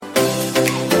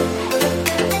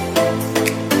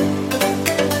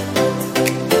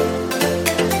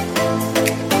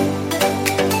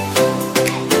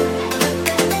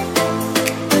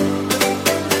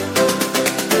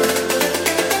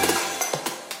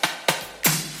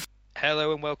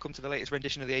Hello and welcome to the latest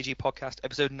rendition of the AG podcast,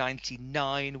 episode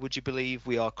 99. Would you believe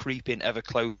we are creeping ever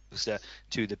closer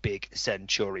to the big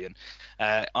Centurion?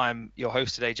 I'm your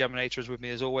host today, Geminator, is with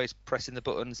me as always. Pressing the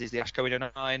buttons is the Ash Cohen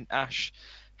 09. Ash,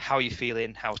 how are you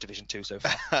feeling? How's Division 2 so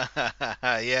far?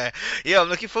 Yeah, I'm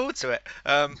looking forward to it.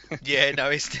 Yeah,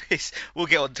 no, we'll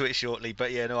get on to it shortly,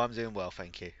 but yeah, no, I'm doing well,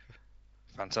 thank you.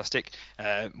 Fantastic.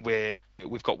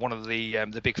 We've got one of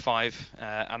the big five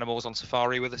animals on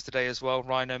safari with us today as well.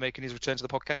 Rhino making his return to the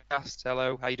podcast.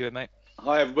 Hello, how you doing, mate?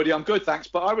 Hi everybody, I'm good, thanks.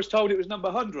 But I was told it was number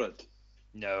 100.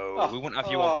 No, we wouldn't have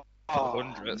you on for the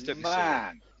 100th. Don't be silly.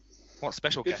 Man, What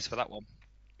special guest for that one?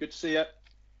 good to see you.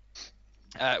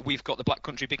 We've got the Black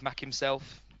Country Big Mac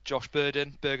himself, Josh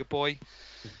Burden, Burger Boy,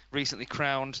 recently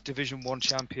crowned Division 1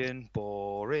 champion.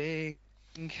 Boring.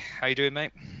 How you doing,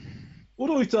 mate? What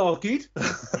are we talking?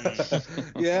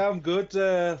 Yeah, I'm good.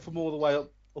 From all the way up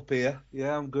here.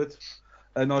 Yeah, I'm good.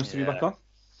 Nice to be back on.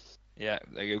 Yeah,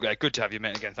 good to have you,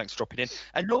 mate. Again, thanks for dropping in.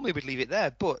 And normally we'd leave it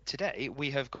there, but today we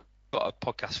have got a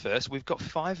podcast first. We've got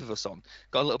 5 of us on.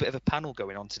 Got a little bit of a panel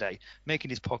going on today.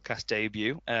 Making his podcast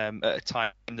debut at a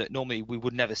time that normally we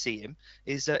would never see him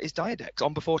is Diadex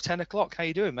on before 10 o'clock. How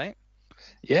you doing, mate?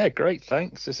 Yeah, great,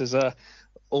 thanks. This is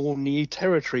all new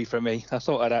territory for me. I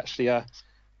thought I'd actually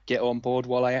get on board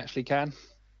while I actually can.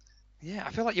 Yeah,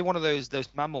 I feel like you're one of those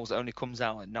mammals that only comes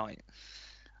out at night.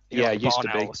 Yeah, like used to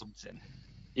barn owl be. or something.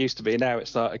 Used to be. Now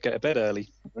it's like I get to bed early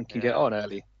and can get on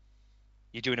early.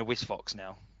 You're doing a Whiz Fox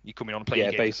now. You're coming on and playing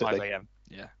games at 5 a.m.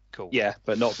 Yeah, cool. Yeah,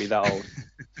 but not be that old.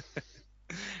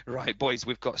 Right, boys,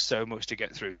 we've got so much to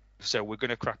get through, so we're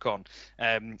going to crack on.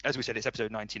 As we said, it's episode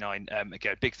 99.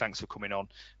 Again, big thanks for coming on.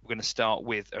 We're going to start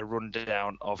with a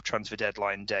rundown of transfer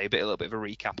deadline day, a little bit of a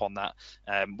recap on that.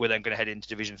 We're then going to head into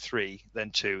Division 3,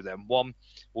 then 2, then 1.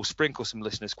 We'll sprinkle some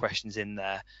listeners' questions in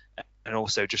there, and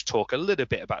also just talk a little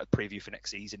bit about a preview for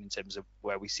next season in terms of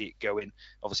where we see it going.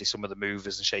 Obviously, some of the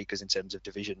movers and shakers in terms of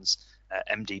divisions,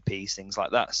 MDPs, things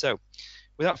like that. So,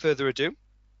 without further ado,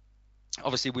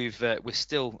 obviously we're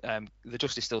still the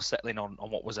dust is still settling on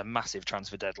what was a massive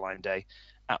transfer deadline day,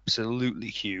 absolutely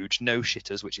huge, no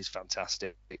shitters, which is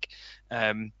fantastic.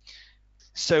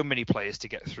 So many players to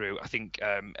get through. I think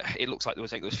it looks like there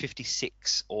was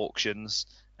 56 auctions,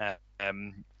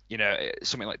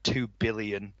 something like 2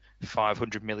 billion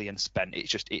 500 million spent.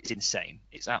 It's insane.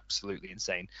 It's absolutely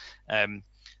insane.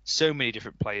 So many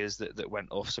different players that went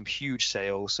off, some huge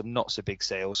sales, some not so big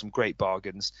sales, some great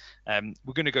bargains.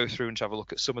 We're going to go through and have a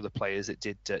look at some of the players that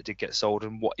did get sold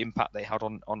and what impact they had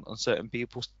on certain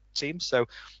people's teams. So,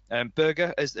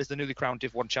 Berger, as the newly crowned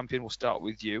Div 1 champion, we'll start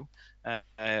with you.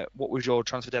 What was your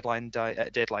transfer deadline day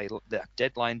like?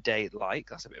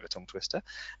 That's a bit of a tongue twister.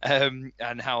 And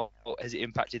how has it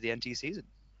impacted the NT season?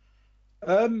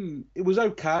 It was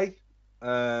okay.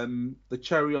 The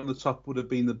cherry on the top would have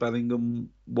been the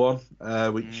Bellingham one,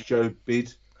 which Joe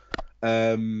bid.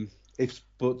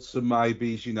 But some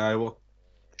maybes, I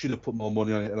should have put more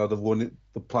money on it and I'd have won it,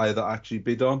 the player that I actually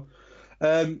bid on.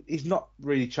 He's not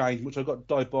really changed much. I got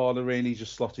Dybala in, he's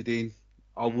just slotted in.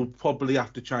 I will probably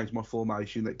have to change my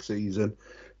formation next season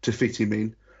to fit him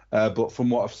in. But from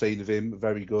what I've seen of him,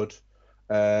 very good.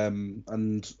 Trying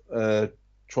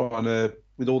to,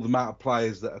 with all the amount of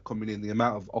players that are coming in, the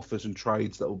amount of offers and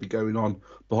trades that will be going on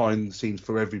behind the scenes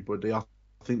for everybody, I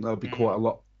think there'll be quite a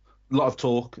lot of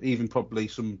talk, even probably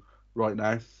some right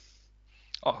now.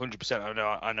 Oh,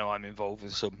 100%. I know I'm involved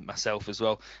with some myself as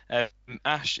well.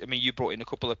 Ash, I mean, you brought in a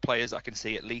couple of players I can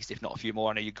see at least, if not a few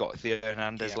more. I know you got Theo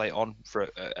Hernandez late on for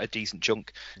a decent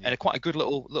chunk, and quite a good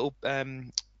little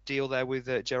deal there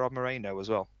with Gerard Moreno as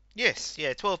well. Yes,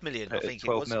 12 million, I think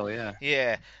 12 it was. 12 mil, yeah.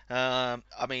 Yeah, I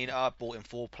mean, I bought in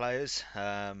 4 players: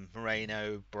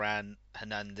 Moreno, Brandt,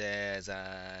 Hernandez,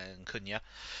 and Cunha.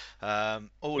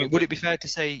 Would it be fair to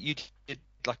say you did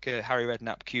like a Harry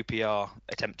Redknapp QPR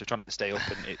attempt of trying to stay up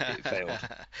and it failed?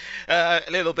 A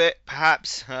little bit,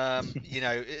 perhaps.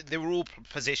 There were all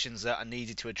positions that I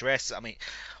needed to address. I mean,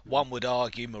 one would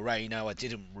argue Moreno I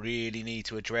didn't really need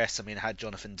to address. I mean, I had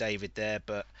Jonathan David there,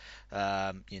 but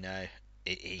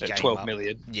he gave 12 up.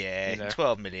 million. Yeah,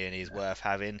 12 million is worth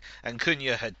having. And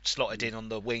Cunha had slotted in on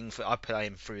the wing. I play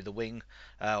him through the wing,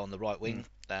 on the right wing.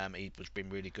 He was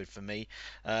been really good for me.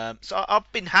 So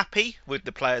I've been happy with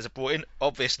the players I brought in.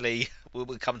 Obviously, we'll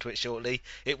come to it shortly.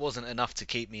 It wasn't enough to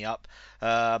keep me up.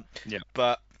 But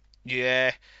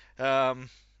yeah, it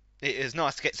is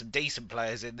nice to get some decent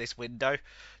players in this window,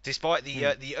 despite the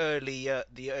early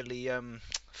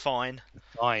fine.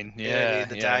 Fine, yeah. Early in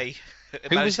the day.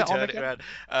 Who was that on again?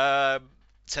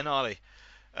 Tonali.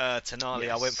 Yes.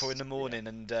 I went for in the morning,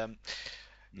 and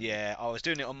I was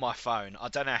doing it on my phone. I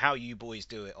don't know how you boys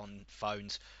do it on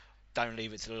phones. don't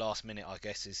leave it to the last minute, I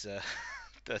guess, is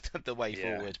the way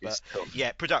forward. But it's tough.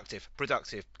 yeah, productive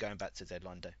going back to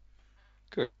deadline day.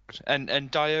 Good. And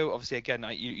Dio, obviously, again,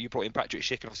 you brought in Patrick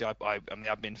Schick, and obviously I'm the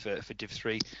admin for Div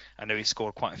 3. I know he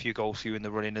scored quite a few goals for you in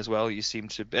the running as well. You seem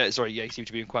to, you seem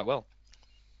to be doing quite well.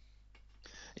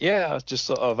 Yeah, I just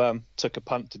sort of took a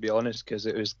punt, to be honest, because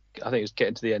I think it was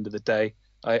getting to the end of the day.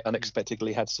 I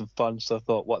unexpectedly had some fun, so I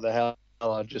thought, what the hell?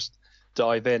 I'll just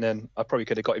dive in, and I probably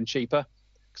could have got him cheaper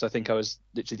because I think I was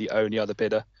literally the only other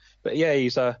bidder. But yeah,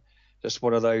 he's just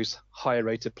one of those higher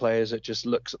rated players that just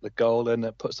looks at the goal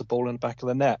and puts the ball in the back of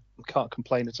the net. Can't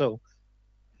complain at all.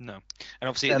 No, and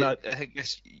obviously, I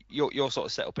guess you're sort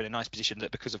of set up in a nice position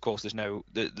that because, of course, there's no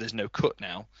cut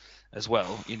now, as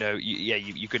well. You know,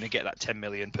 you're going to get that 10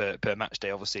 million per match day,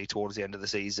 obviously, towards the end of the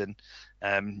season,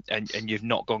 and you've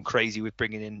not gone crazy with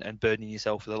bringing in and burdening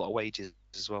yourself with a lot of wages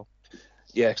as well.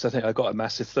 Yeah, because I think I got a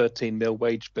massive 13 mil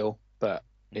wage bill, but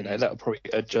that'll probably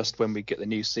adjust when we get the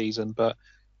new season. But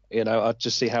I'd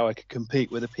just see how I could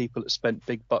compete with the people that spent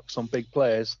big bucks on big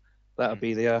players. That'll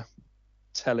be the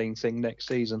telling thing next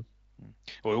season.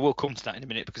 Well, we'll come to that in a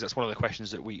minute because that's one of the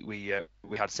questions that we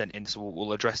had sent in, so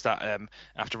we'll address that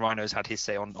after Rhino's had his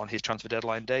say on his transfer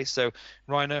deadline day. So,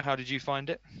 Rhino, how did you find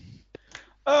it?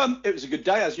 It was a good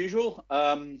day as usual.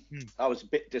 I was a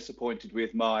bit disappointed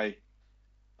with my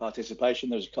participation.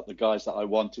 There's a couple of guys that I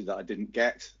wanted that I didn't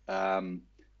get.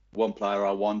 One player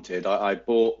I wanted, I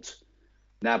bought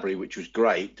Nabry, which was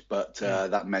great, but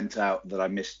that meant out that I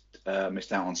missed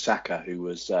out on Saka, who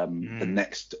was the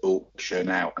next auction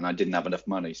out, and I didn't have enough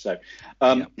money. So,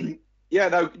 good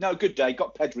day.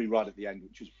 Got Pedri right at the end,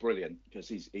 which was brilliant because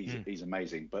he's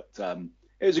amazing. But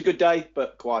it was a good day,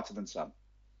 but quieter than some.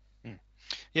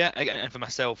 Yeah, and for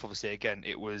myself, obviously, again,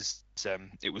 it was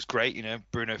great.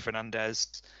 Bruno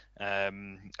Fernandes, I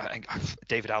think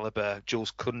David Alaba,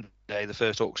 Jules Koundé, the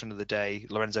first auction of the day,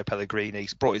 Lorenzo Pellegrini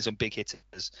brought in some big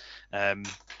hitters.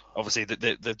 Obviously,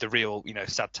 the real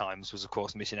sad times was, of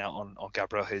course, missing out on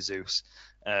Gabriel Jesus.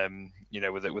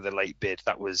 With a late bid,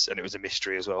 it was a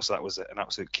mystery as well, so that was an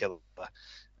absolute killer.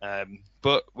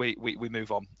 But we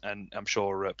move on, and I'm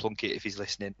sure Plunkett, if he's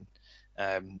listening,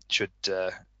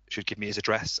 should give me his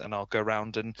address, and I'll go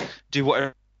around and do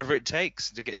whatever it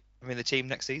takes to get him in the team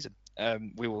next season.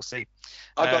 We will see.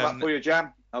 I've got that for you,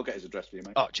 Jam. I'll get his address for you,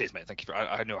 mate. Oh, cheers, mate. Thank you.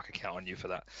 I know I can count on you for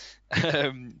that.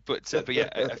 But yeah,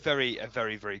 a very,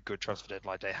 very good transfer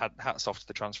deadline day. Hats off to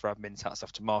the transfer admins. Hats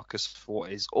off to Marcus for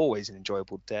what is always an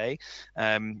enjoyable day.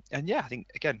 And yeah, I think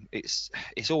again, it's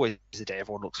always a day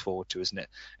everyone looks forward to, isn't it?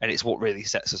 And it's what really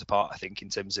sets us apart, I think, in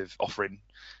terms of offering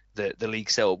the league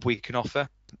setup we can offer.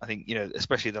 I think,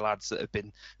 especially the lads that have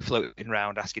been floating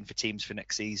around asking for teams for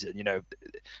next season,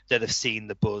 they'll have seen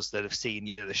the buzz, they'll have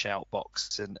seen the shout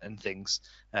box and things,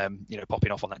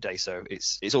 popping off on that day. So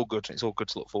it's all good. It's all good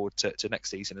to look forward to next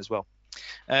season as well.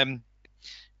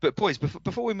 But boys,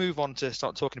 before we move on to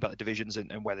start talking about the divisions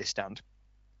and where they stand,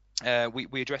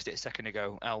 we addressed it a second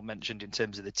ago. Al mentioned in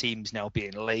terms of the teams now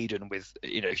being laden with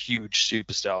huge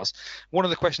superstars. One of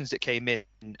the questions that came in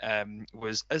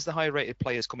was, as the higher rated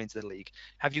players come into the league,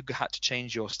 have you had to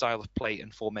change your style of play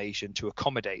and formation to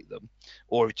accommodate them,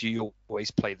 or do you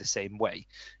always play the same way?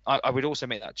 I would also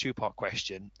make that two-part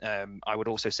question. I would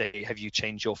also say, have you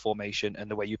changed your formation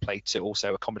and the way you play to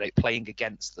also accommodate playing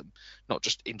against them, not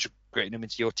just integrating them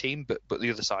into your team, but the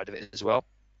other side of it as well?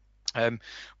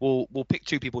 We'll pick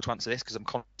two people to answer this because I'm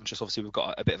conscious, obviously, we've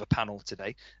got a bit of a panel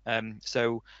today.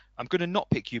 So I'm going to not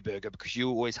pick you, Berger, because you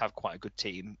always have quite a good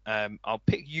team. I'll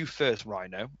pick you first,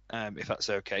 Rhino, if that's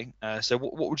okay. So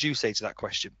what would you say to that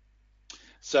question?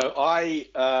 So I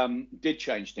did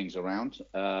change things around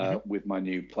with my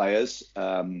new players.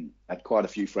 Had quite a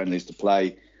few friendlies to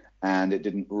play, and it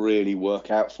didn't really work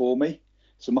out for me.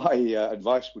 So my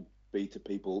advice would be to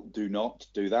people: do not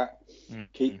do that.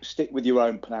 Stick with your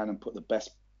own plan and put the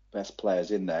best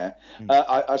players in there.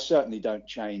 I certainly don't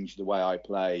change the way I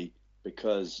play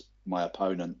because my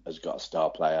opponent has got a star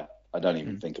player. I don't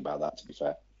even think about that, to be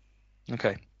fair.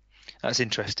 Okay, that's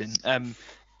interesting.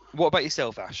 What about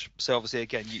yourself, Ash? So obviously,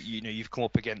 again, you've come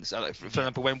up against, for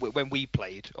example, when we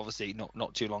played, obviously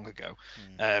not too long ago.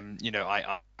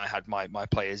 I had my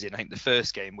players in. I think the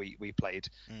first game we played.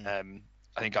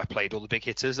 I think I played all the big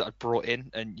hitters that I brought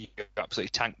in, and you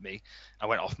absolutely tanked me. I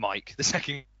went off mic the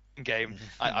second game.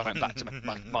 I went back to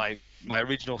my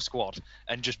original squad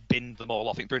and just binned them all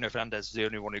off. I think Bruno Fernandes was the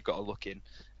only one who got a look in,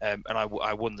 and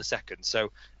I won the second.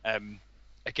 So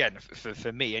again,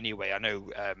 for me anyway, I know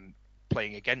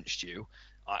playing against you,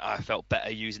 I felt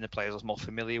better using the players I was more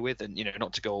familiar with, and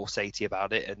not to go all satty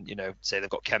about it, and say they've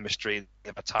got chemistry,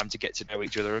 they've had time to get to know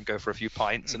each other and go for a few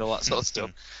pints and all that sort of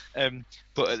stuff.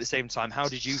 But at the same time, how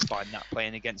did you find that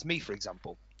playing against me, for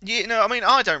example? Yeah, I mean,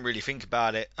 I don't really think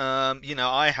about it.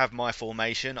 I have my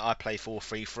formation. I play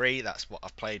 4-3-3. That's what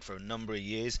I've played for a number of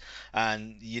years.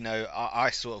 And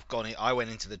I sort of I went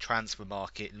into the transfer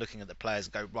market looking at the players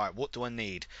and go, right, what do I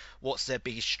need? What's their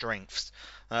biggest strengths?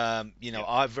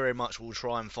 I very much will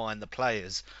try and find the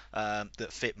players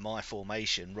that fit my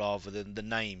formation rather than the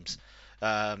names.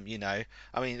 I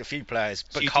mean, a few players.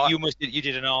 But you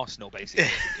did an Arsenal basically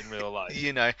in real life,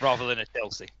 rather than a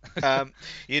Chelsea.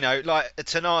 Like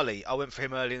Tonali, I went for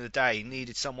him early in the day. He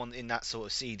needed someone in that sort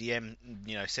of CDM,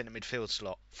 centre midfield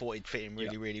slot. Thought he'd fit him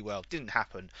really well. Didn't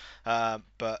happen.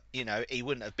 But he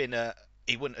wouldn't have been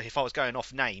if I was going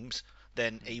off names,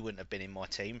 then he wouldn't have been in my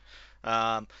team.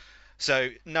 So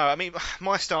no, I mean,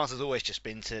 my stance has always just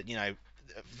been to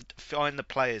find the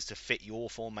players to fit your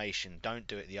formation. Don't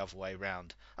do it the other way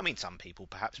around. I mean, some people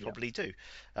perhaps probably do,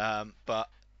 but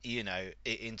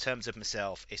in terms of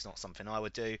myself, it's not something I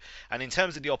would do. And in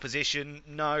terms of the opposition,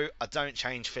 no, I don't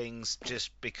change things just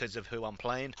because of who I'm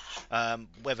playing.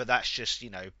 Whether that's just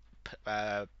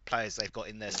players they've got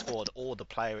in their squad or the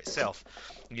player itself.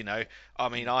 I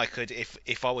mean, I could,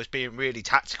 if I was being really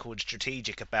tactical and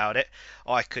strategic about it,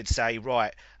 I could say,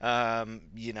 right,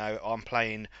 I'm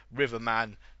playing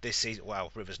Riverman this season.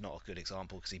 Well, River's not a good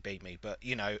example because he beat me, but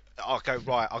I'll go,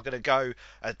 right, I'm going to go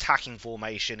attacking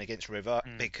formation against River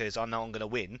because I know I'm going to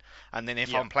win. And then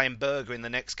if I'm playing Berger in the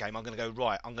next game, I'm going to go,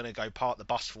 right, I'm going to go park the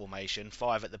bus formation,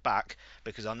 5 at the back,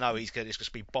 because I know it's going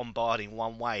to be bombarding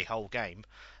one way whole game.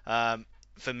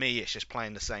 For me, it's just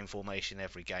playing the same formation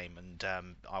every game, and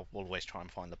I will always try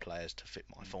and find the players to fit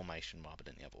my formation rather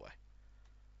than the other way.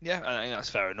 Yeah, I think that's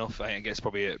fair enough. I think it's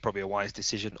probably a wise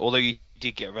decision. Although you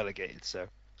did get relegated, so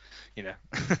it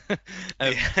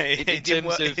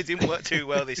didn't work too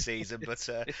well this season, but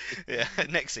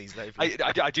next season hopefully.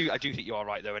 I do think you are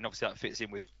right though, and obviously that fits in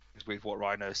with what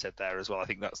Rhino said there as well. I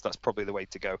think that's probably the way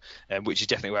to go, which is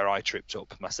definitely where I tripped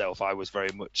up myself. I was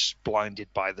very much blinded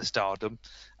by the stardom,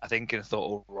 I think, and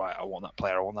thought, oh, right, I want that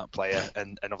player,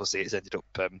 and obviously it's ended up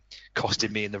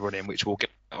costing me in the run-in, which we'll get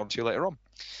onto later on.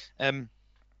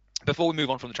 Before we move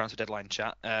on from the transfer deadline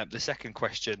chat, the second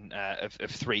question of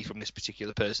 3 from this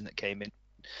particular person that came in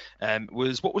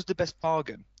was, what was the best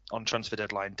bargain on transfer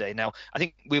deadline day? Now, I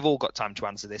think we've all got time to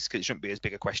answer this because it shouldn't be as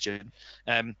big a question.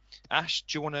 Ash,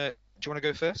 do you want to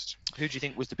go first? Who do you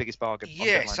think was the biggest bargain?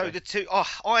 Yeah, so day?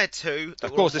 I had two.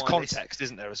 Of course, there's context,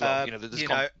 isn't there, as well? There's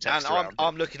context and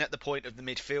I'm looking at the point of the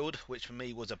midfield, which for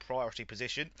me was a priority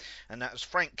position, and that was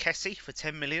Frank Kessie for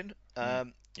 10 million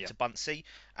to Bunsey,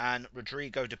 and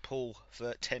Rodrigo de Paul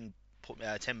for 10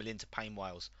 million to Payne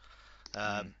Wales.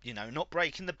 Not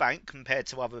breaking the bank compared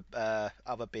to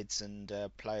other bids and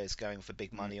players going for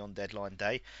big money on deadline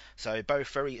day. So both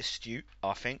very astute,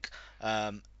 I think.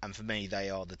 And for me, they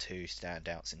are the two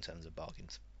standouts in terms of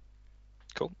bargains.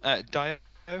 Cool. Dio,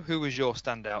 who was your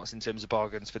standouts in terms of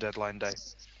bargains for deadline day?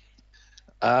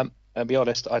 I'll be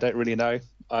honest, I don't really know.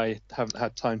 I haven't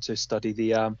had time to study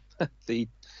the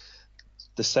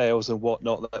sales and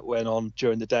whatnot that went on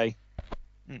during the day.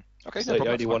 Okay, so no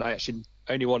the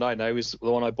only one I know is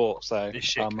the one I bought, so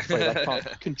I'm afraid I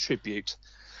can't contribute.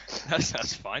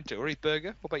 That's fine. Don't worry.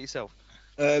 Berger, what about yourself?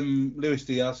 Luis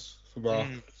Diaz for about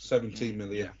 17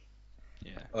 million.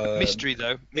 Yeah. Mystery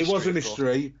though. It was a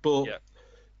mystery, but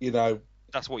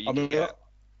that's what you get.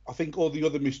 I think all the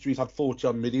other mysteries had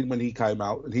 40 million when he came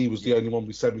out, and he was the only one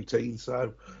with 17.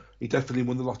 So he definitely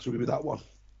won the lottery with that one.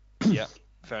 Yeah,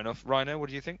 fair enough. Rhino, what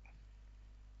do you think?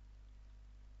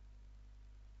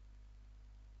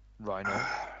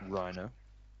 Rhino.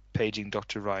 Paging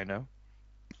Dr. Rhino.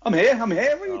 I'm here. What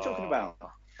are you talking about?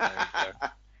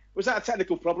 Was that a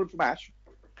technical problem from Ash?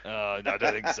 No, I don't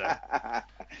think so.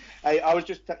 Hey, I was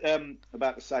just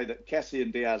about to say that Kessie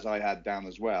and Diaz I had down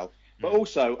as well. But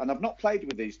also, and I've not played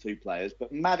with these two players,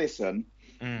 but Maddison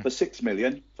for 6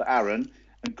 million for Aaron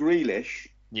and Grealish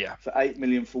for 8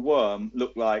 million for Worm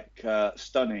look like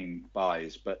stunning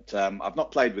buys. But I've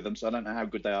not played with them, so I don't know how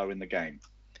good they are in the game.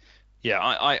 Yeah,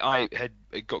 I had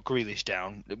got Grealish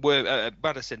down.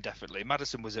 Maddison definitely.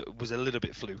 Maddison was a little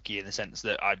bit fluky in the sense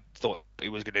that I thought he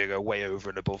was going to go way over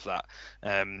and above that.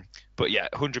 But yeah,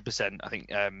 100%. I think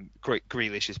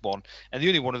Grealish is one, and the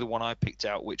only one of the one I picked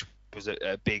out, which was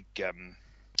a big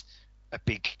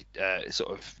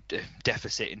sort of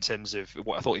deficit in terms of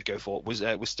what I thought he'd go for was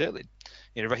Sterling.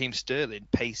 Raheem Sterling,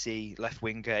 pacey left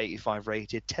winger, 85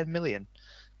 rated, 10 million.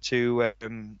 to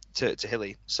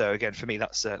Hilly. So again, for me,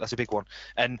 that's a big one.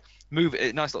 And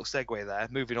nice little segue there.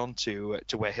 Moving on to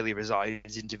where Hilly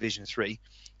resides in Division 3,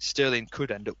 Stirling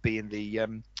could end up being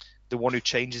the one who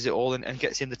changes it all and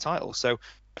gets in the title. So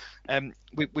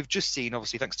we've just seen,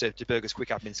 obviously, thanks to Berger's quick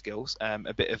admin skills,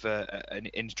 a bit of an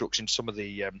introduction to some of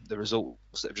the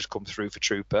results that have just come through for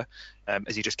Trooper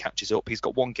as he just catches up. He's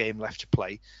got one game left to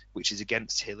play, which is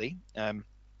against Hilly.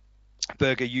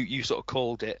 Berger, you sort of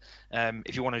called it.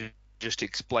 If you want to just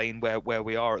explain where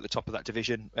we are at the top of that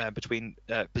division between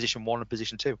position 1 and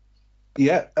position 2.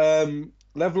 Yeah,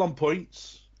 level on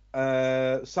points,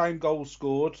 same goals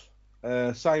scored,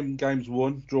 same games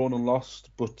won, drawn and lost,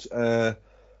 but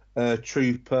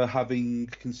Trooper having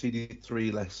conceded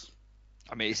 3 less.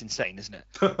 I mean, it's insane, isn't it?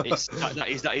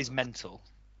 That is mental.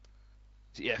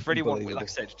 Yeah, for anyone, like I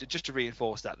said, just to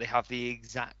reinforce that, they have the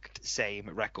exact same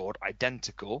record,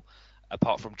 identical,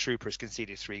 apart from Trooper has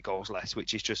conceded 3 goals less,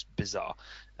 which is just bizarre.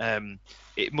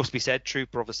 It must be said,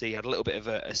 Trooper obviously had a little bit of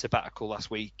a sabbatical last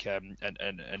week,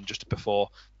 and just before,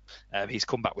 he's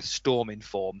come back with storming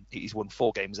form. He's won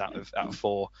 4 games out of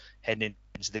 4, heading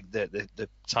into the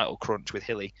title crunch with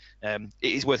Hilly. It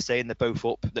is worth saying they're both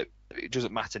up. That it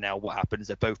doesn't matter now what happens.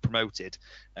 They're both promoted.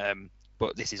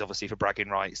 But this is obviously for bragging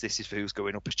rights. This is for who's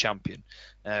going up as champion.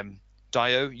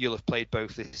 Dio, you'll have played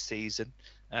both this season.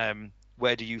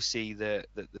 Where do you see the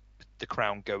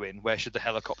crown going? Where should the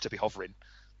helicopter be hovering?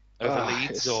 Over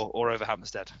Leeds or over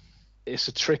Hampstead? It's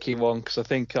a tricky one because I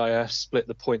think I split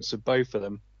the points with both of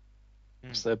them.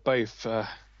 So they're both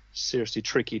seriously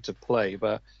tricky to play,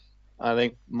 but I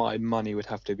think my money would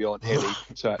have to be on Hilly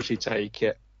to actually take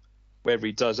it. Whether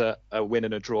he does a win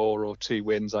and a draw or 2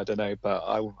 wins, I don't know, but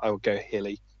I will go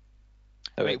Hilly.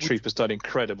 I mean, Trooper's done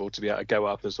incredible to be able to go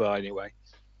up as well anyway.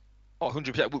 Oh,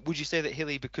 100%. Would you say that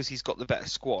Hilly, because he's got the better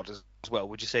squad as well,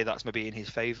 would you say that's maybe in his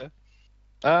favour?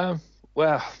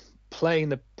 Well, playing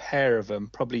the pair of them,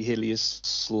 probably Hilly is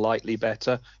slightly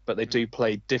better, but they do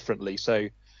play differently, so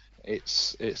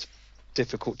it's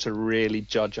difficult to really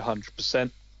judge 100%.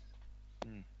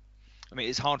 I mean,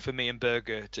 it's hard for me and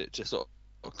Berger to sort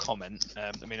of comment.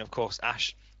 I mean, of course,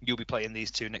 Ash, you'll be playing these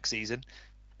 2 next season.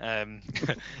 No,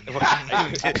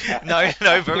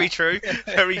 very true.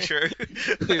 Very true.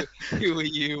 Who are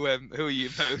you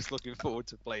most looking forward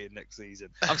to playing next season?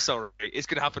 I'm sorry, it's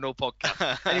going to happen all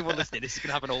podcast. Anyone listening, this is going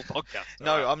to happen all podcast.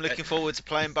 No, right. I'm looking forward to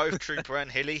playing both Trooper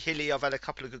and Hilly. Hilly, I've had a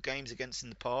couple of good games against in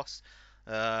the past.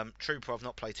 Trooper, I've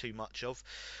not played too much of.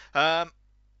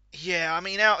 Yeah, I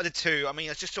mean, out of the 2, I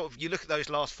mean, it's just sort of, you look at those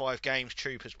last 5 games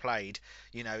Trooper's played,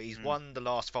 you know, he's won the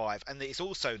last 5, and it's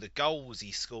also the goals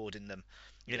he scored in them.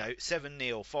 You know, 7-0,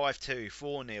 5-2,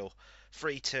 4-0,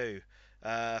 3-2,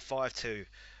 5-2.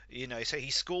 You know, so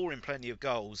he's scoring plenty of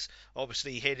goals.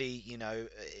 Obviously, Hilly, you know,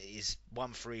 is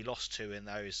 1-3, lost 2 in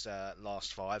those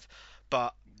last 5.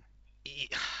 But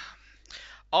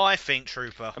I think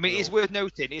Trooper. I mean, it's worth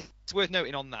noting. It's worth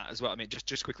noting on that as well. I mean,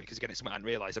 just quickly, because again, it's something I hadn't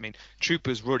realised. I mean,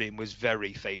 Trooper's running was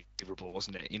very favourable,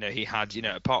 wasn't it? You know, he had, you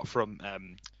know, apart from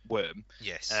Worm,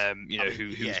 yes, you know,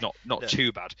 who's not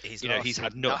too bad. You know, he's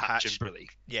had Nuthatch and Brilly.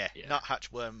 Yeah,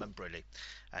 Nuthatch, Worm, and Brilly.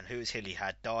 And who's Hilly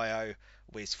had? Dio,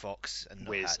 Wiz Fox, and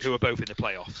Wiz, who are both in the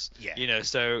playoffs. Yeah, you know,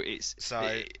 so you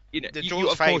know, the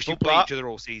of course you play each other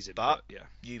all season, but yeah,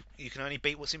 you can only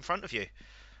beat what's in front of you.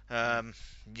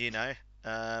 You know.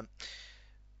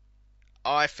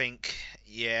 I think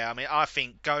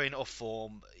going off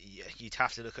form, you'd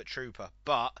have to look at Trooper,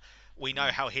 but we know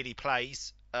how Hilly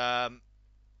plays, and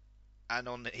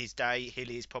on his day,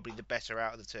 Hilly is probably the better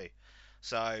out of the 2.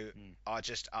 So I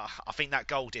think that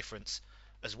goal difference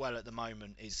as well at the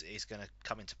moment is going to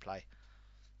come into play.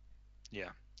 Yeah.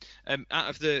 Out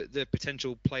of the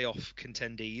potential playoff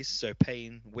contendees, so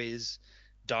Payne, Wiz,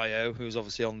 Dio, who's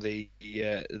obviously on the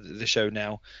show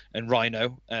now, and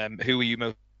Rhino, who are you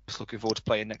most looking forward to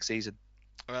playing next season?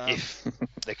 If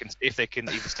they can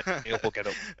either stay up or get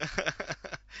up.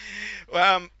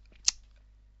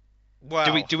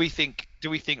 Well, do we think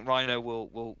Rhino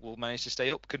will manage to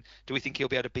stay up? Do we think he'll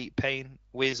be able to beat Payne,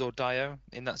 Wiz, or Dio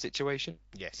in that situation?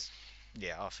 Yes.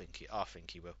 Yeah, I think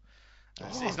he will.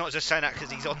 He's not just saying that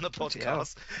because he's on the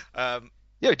podcast.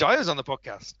 Yeah, Dio's on the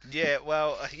podcast. Yeah,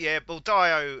 well,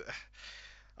 Dio.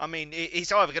 I mean,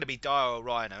 it's either going to be Dio or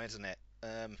Rhino, isn't it?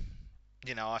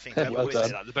 You know, I think you would say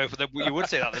that they're both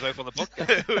on the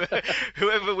podcast.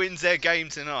 Whoever wins their game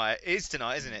tonight, isn't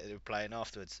it? They're playing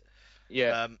afterwards.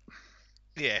 Yeah.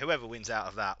 Whoever wins out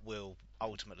of that will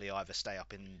ultimately either stay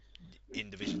up in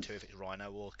Division 2 if it's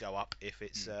Rhino, or go up if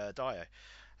it's Dio.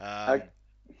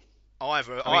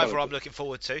 Either I'm looking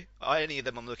forward to. Any of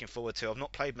them I'm looking forward to. I've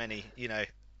not played many. You know,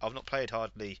 I've not played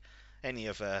hardly any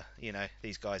of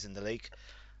these guys in the league,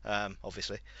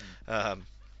 obviously.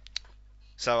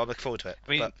 So I look forward to it.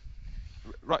 I mean,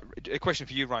 right, a question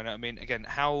for you, Ryan. I mean, again,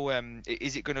 how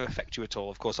is it going to affect you at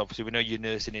all? Of course, obviously, we know you're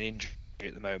nursing an injury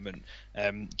at the moment.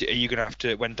 Are you going to have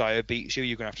to, when Dyer beats you,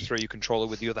 you're going to have to throw your controller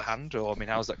with the other hand, or I mean,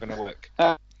 how's that going to work?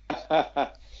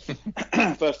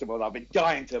 First of all, I've been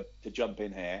dying to jump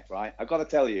in here, right? I've got to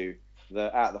tell you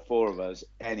that out of the four of us,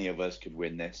 any of us could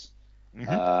win this.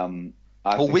 Well,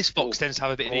 WizFox tends to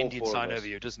have a bit of an Indian sign over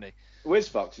you, doesn't he?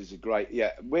 WizFox is a great,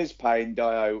 Wiz, Payne,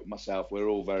 Dio, myself, we're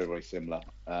all very, very similar.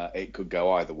 It could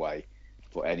go either way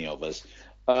for any of us.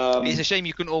 It's a shame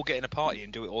you couldn't all get in a party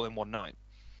and do it all in one night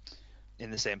in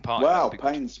the same party. Well,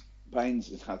 Payne's.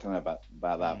 I don't know about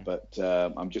that, but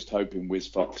I'm just hoping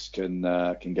WizFox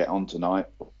can get on tonight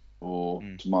or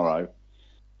tomorrow,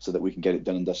 so that we can get it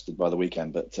done and dusted by the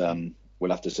weekend. But we'll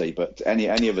have to see. But any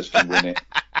of us can win it.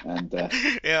 And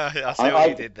yeah, I see what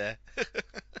you did there.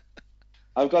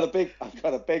 I've got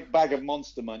a big bag of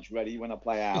Monster Munch ready when I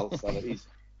play Al, so that he's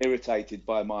irritated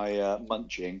by my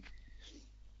munching.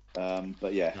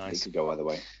 But yeah, nice. It could go either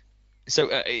way. So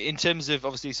in terms of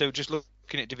obviously, so just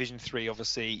looking at Division 3,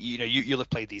 obviously, you'll have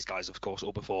played these guys, of course,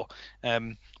 all before.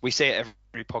 We say it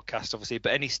every podcast, obviously,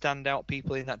 but any standout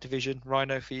people in that division,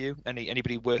 Rhino, for you?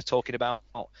 Anybody worth talking about?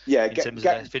 Yeah, in terms of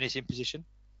their finishing position.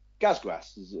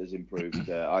 Gazgrass has improved,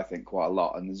 I think, quite a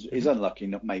lot, and he's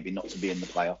unlucky maybe not to be in the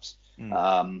playoffs.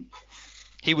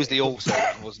 He was the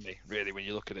all-star, wasn't he? Really, when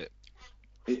you look at it.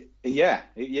 Yeah,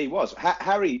 he was.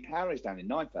 Harry's down in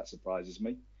ninth. That surprises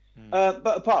me.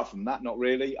 But apart from that, not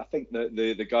really. I think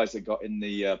the guys that got in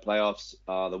the playoffs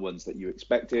are the ones that you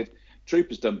expected.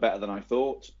 Trooper's done better than I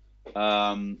thought.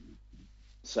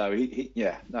 So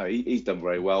he's done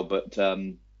very well. But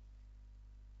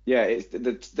it's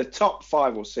the top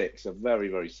 5 or 6 are very,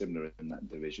 very similar in that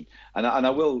division. And I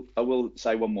will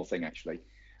say one more thing actually.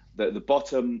 The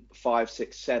bottom 5,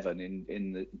 6, 7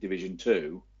 in the Division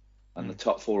 2 and the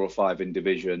top 4 or 5 in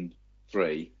Division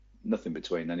 3, nothing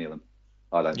between any of them.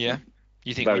 I don't. Yeah,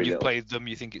 you think when you've played them,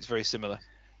 you think it's very similar?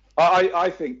 I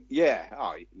think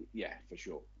for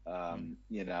sure.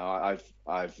 I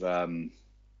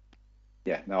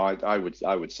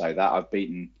would say that I've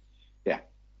beaten. Yeah.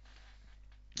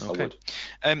 Okay.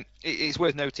 It's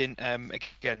worth noting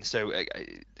again. So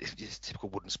it's a typical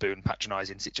wooden spoon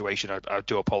patronising situation. I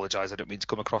do apologise. I don't mean to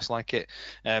come across like it.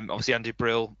 Obviously, Andy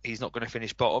Brill, he's not going to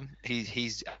finish bottom.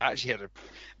 He's actually had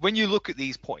when you look at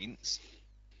these points.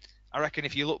 I reckon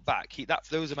if you look back,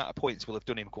 those amount of points will have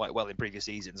done him quite well in previous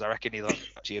seasons. I reckon he'll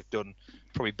actually have done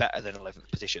probably better than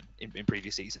 11th position in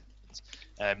previous seasons.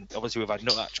 Obviously, we've had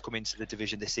Nuthatch come into the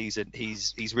division this season.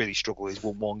 He's really struggled. He's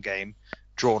won 1 game,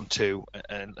 drawn 2,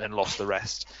 and lost the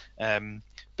rest.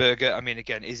 Berger, I mean,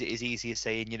 again, is it as easy as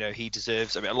saying, he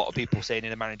deserves? I mean, a lot of people saying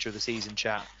in a manager of the season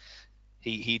chat,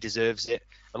 he deserves it.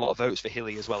 A lot of votes for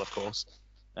Hilly as well, of course.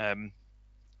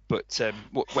 But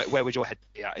where would your head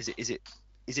be at?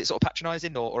 Is it sort of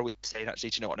patronising, or are we saying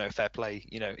actually, do you know what? No, fair play.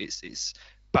 It's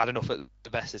bad enough at the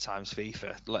best of times for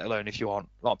FIFA, let alone if you aren't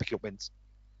picking up wins.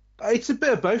 It's a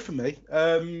bit of both for me.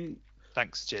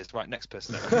 Thanks. Cheers. Right, next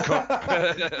person. But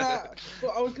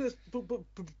I was gonna, but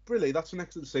really, that's an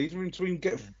excellent season. To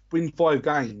win 5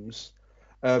 games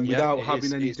without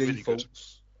having any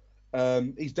defaults.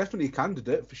 Really he's definitely a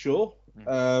candidate for sure.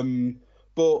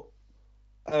 But.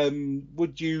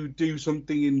 Would you do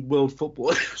something in world football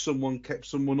if someone kept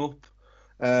someone up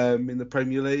in the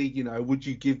Premier League? Would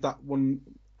you give that one?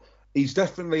 He's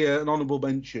definitely an honourable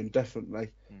mention, definitely,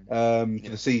 for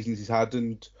the seasons he's had,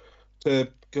 and to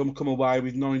come away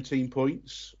with 19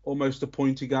 points, almost a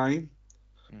point a game,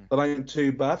 that ain't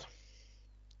too bad.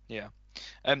 Yeah.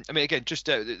 I mean, again, just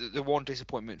the one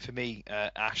disappointment for me,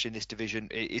 Ash, in this division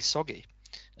is Soggy.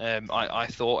 I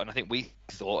thought, and I think we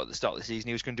thought at the start of the season,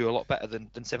 he was going to do a lot better than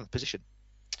 7th position.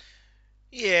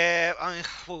 Yeah,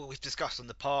 we've discussed in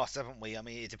the past, haven't we? I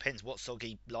mean, it depends what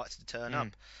Soggy likes to turn up.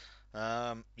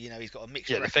 He's got a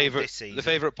mixture. Yeah, the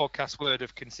favourite podcast word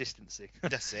of consistency.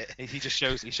 That's it. he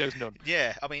shows none.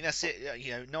 Yeah, I mean that's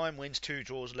it. 9 wins, 2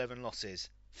 draws, 11 losses,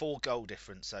 4 goal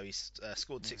difference. So he's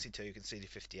scored 62, conceded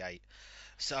 58.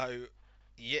 So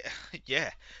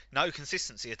yeah, no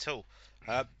consistency at all.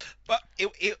 But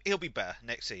he'll be better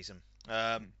next season.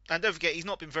 And don't forget, he's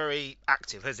not been very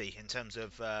active, has he, in terms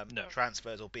of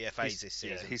transfers or BFAs this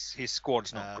season? Yeah, his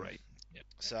squad's not great. Yep.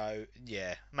 So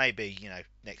maybe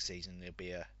next season he'll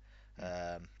be a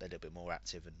little bit more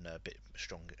active and a bit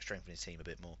stronger, strengthen his team a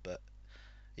bit more. But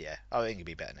yeah, I think he'll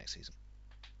be better next season.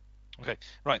 Okay,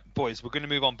 right, boys, we're going to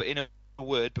move on, but in a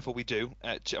word before we do.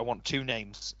 I want 2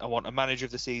 names. I want a manager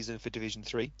of the season for Division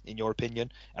 3, in your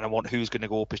opinion, and I want who's going to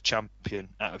go up as champion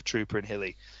out of Trooper and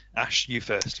Hilly. Ash, you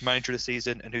first. Manager of the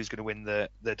season, and who's going to win the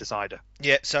decider?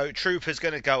 Yeah, so Trooper's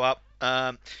going to go up,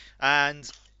 and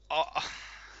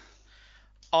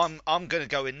I'm going to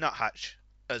go in Nuthatch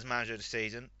as manager of the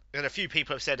season. And a few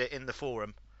people have said it in the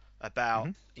forum about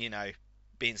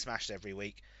being smashed every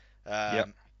week,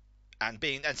 and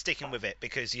sticking with it,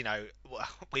 because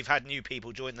we've had new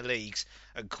people join the leagues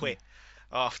and quit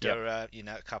after a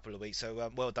couple of weeks.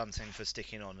 So well done to him for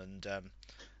sticking on, and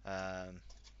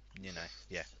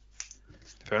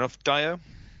Fair enough. Dio?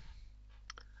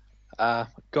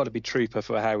 Got to be Trooper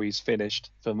for how he's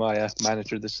finished for my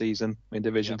manager of the season in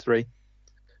Division 3,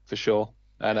 for sure.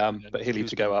 And but Hilly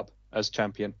to go up as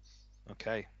champion.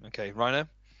 Okay. Rhino?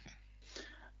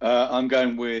 I'm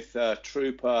going with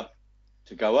Trooper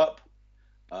to go up.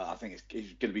 I think it's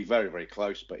going to be very, very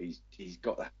close, but he's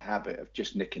got the habit of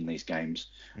just nicking these games,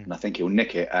 and I think he'll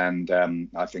nick it. And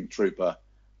I think Trooper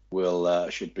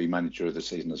should be manager of the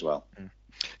season as well.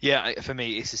 Yeah, for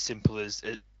me, it's as simple as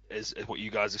what you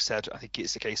guys have said. I think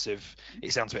it's a case of,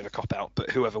 it sounds a bit of a cop out,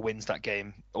 but whoever wins that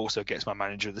game also gets my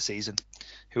manager of the season.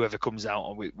 Whoever comes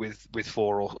out with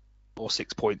 4 or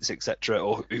 6 points, etc.,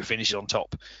 or who finishes on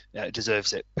top,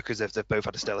 deserves it, because they've both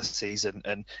had a stellar season,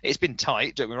 and it's been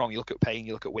tight. Don't get me wrong. You look at Payne,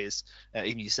 you look at Wiz,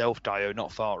 even yourself, Dio,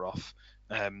 not far off.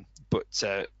 But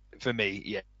for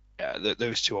me,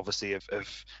 those two obviously have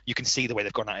you can see the way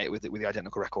they've gone at it with the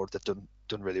identical record. They've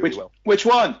done really well. Which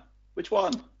one?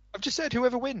 I've just said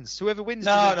whoever wins. No.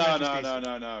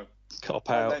 Cop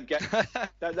out.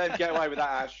 Don't let him get away with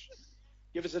that, Ash.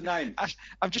 Give us a name. Ash,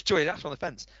 I'm just joining Ash on the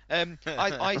fence. I think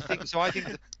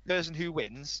the person who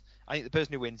wins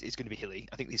is going to be Hilly.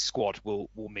 I think his squad will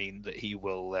mean that he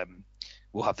will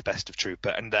have the best of Trooper,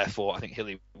 and therefore I think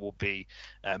Hilly will be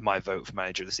my vote for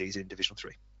manager of the season in Division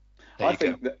 3.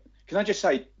 Can I just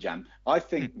say, Jan? I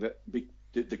think that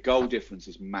the goal difference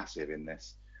is massive in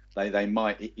this. They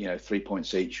might 3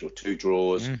 points each or 2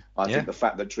 draws. I think the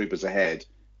fact that Trooper's ahead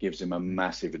gives him a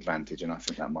massive advantage, and I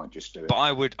think that might just do it. But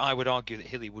I would argue that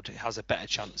Hilly has a better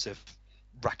chance of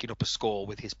racking up a score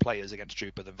with his players against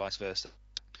Trooper than vice versa.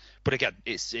 But again,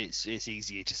 it's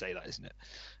easier to say that, isn't it?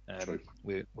 True.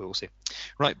 We will see.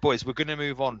 Right, boys, we're going to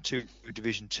move on to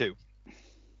Division 2.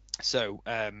 So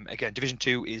again, Division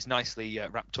 2 is nicely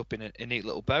wrapped up in a neat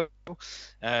little bow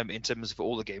in terms of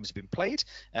all the games have been played.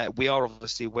 We are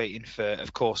obviously waiting for,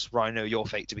 of course, Rhino, your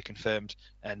fate to be confirmed,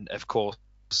 and of course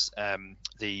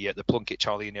the Plunkett,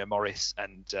 Charlino, Morris,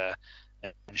 and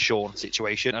Sean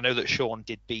situation. I know that Sean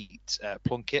did beat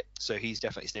Plunkett, so he's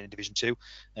definitely staying in Division 2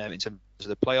 in terms of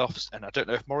the playoffs. And I don't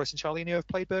know if Morris and Charlino have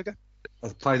played, Berger?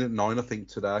 I've played at 9, I think,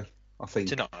 today.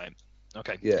 Tonight.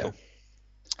 Okay. Yeah. Cool.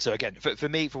 So again, for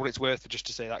me, for what it's worth, just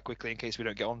to say that quickly in case we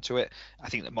don't get onto it, I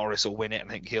think that Morris will win it, and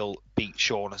I think he'll beat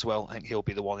Sean as well. I think he'll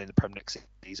be the one in the Prem next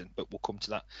season, but we'll come to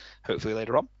that hopefully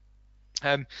later on.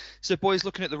 So boys,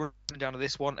 looking at the rundown of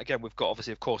this one, again, we've got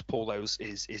obviously, of course, Paulo's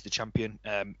is the champion.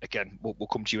 Again, we'll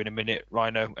come to you in a minute,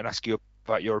 Rhino, and ask you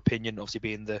about your opinion, obviously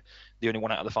being the only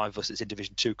one out of the 5 of us that's in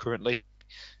Division 2 currently.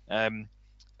 I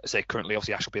say currently,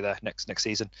 obviously Ash will be there next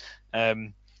season.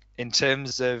 In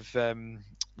terms of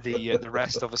the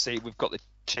rest, obviously we've got the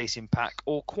chasing pack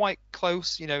all quite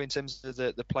close, in terms of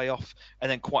the playoff, and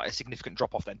then quite a significant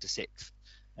drop off then to 6th.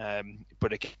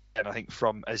 But again, I think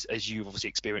from as you've obviously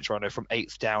experienced, Rhino, from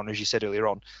 8th down, as you said earlier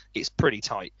on, it's pretty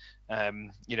tight. I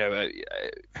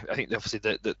think obviously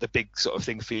the big sort of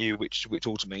thing for you, which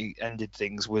ultimately ended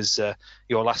things, was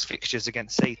your last fixtures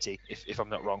against Sadie, if I'm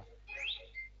not wrong.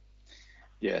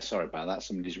 Yeah, sorry about that.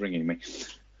 Somebody's ringing me.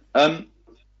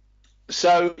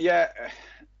 So I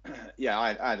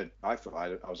thought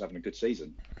I was having a good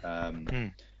season,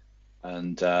 and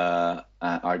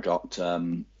I got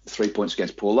 3 points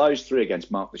against Paulo's, 3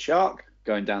 against Mark the Shark,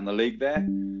 going down the league there,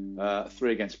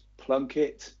 3 against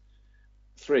Plunkett,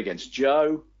 3 against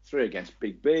Joe, 3 against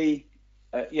Big B.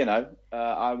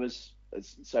 So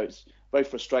it's very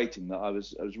frustrating that I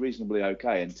was reasonably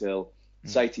okay until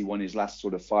Satie won his last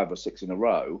sort of 5 or 6 in a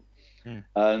row,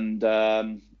 and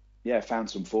found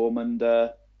some form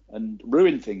and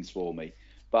ruined things for me.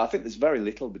 But I think there's very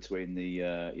little between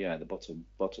the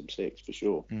bottom 6 for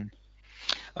sure.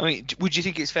 I mean, would you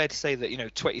think it's fair to say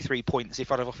that 23 points?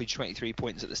 If I'd have offered you 23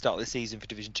 points at the start of the season for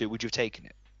Division 2, would you have taken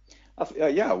it?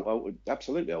 I would,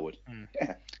 absolutely, I would.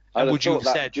 Yeah, would you have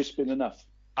said just been enough?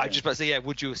 I just about to say,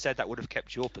 would you have said that would have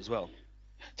kept you up as well?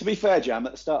 To be fair, Jam,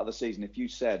 at the start of the season, if you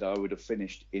said I would have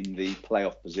finished in the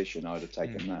playoff position, I would have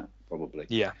taken that probably.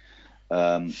 Yeah.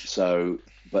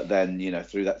 But then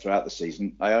throughout the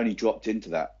season, I only dropped into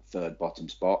that 3rd bottom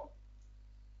spot,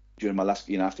 during my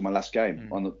last, after my last game.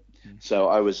 So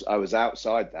I was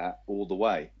outside that all the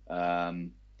way.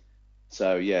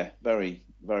 So yeah, very,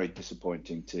 very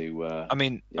disappointing to.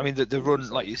 The run,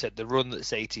 like you said, the run that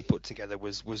Saty put together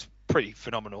was pretty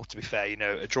phenomenal. To be fair,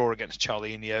 a draw against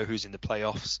Charlinho, who's in the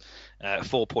playoffs,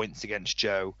 4 points against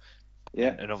Joe.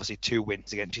 Yeah. And obviously 2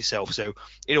 wins against yourself. So,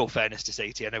 in all fairness to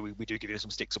Saty, I know we do give him some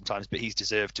stick sometimes, but he's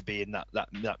deserved to be in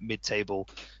that mid-table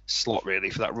slot really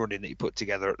for that running that he put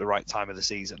together at the right time of the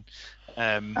season.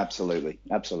 Absolutely.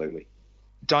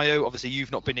 Dio, obviously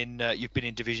you've been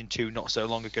in Division 2 not so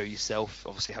long ago yourself.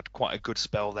 Obviously had quite a good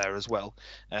spell there as well.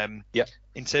 In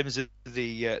terms of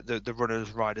the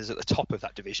riders at the top of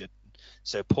that division,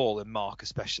 so Paul and Mark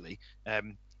especially.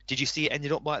 Did you see it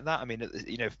ended up like that? I mean,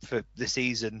 for the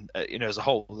season, as a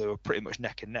whole, they were pretty much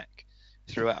neck and neck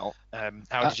throughout.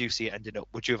 How did you see it ending up?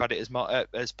 Would you have had it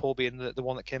as Paul being the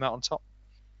one that came out on top?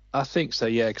 I think so,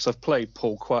 yeah, because I've played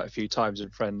Paul quite a few times in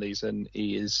friendlies, and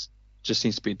he just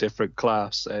seems to be a different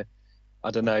class. So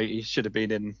I don't know, he should have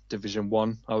been in Division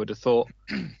 1, I would have thought.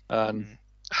 I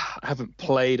haven't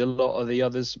played a lot of the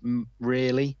others,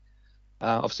 really.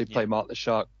 Obviously played Mark the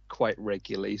Shark quite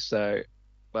regularly,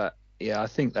 but yeah, I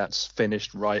think that's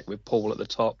finished right with Paul at the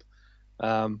top.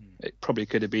 It probably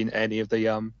could have been any of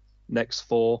the next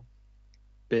 4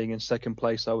 being in second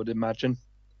place, I would imagine,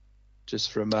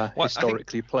 just from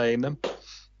historically playing them.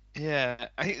 Yeah,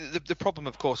 I think the problem,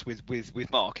 of course,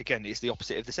 with Mark, again, is the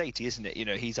opposite of the Saty, isn't it?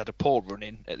 He's had a poor run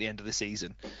in at the end of the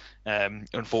season,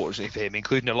 unfortunately for him,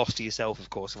 including a loss to yourself,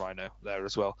 of course, Rhino, there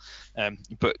as well.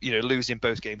 But, losing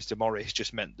both games to Morris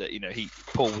just meant that,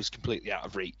 Paul was completely out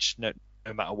of reach, no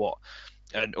matter what.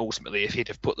 And ultimately, if he'd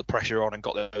have put the pressure on and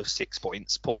got those 6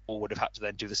 points, Paul would have had to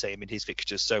then do the same in his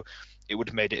fixtures. So it would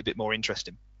have made it a bit more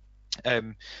interesting.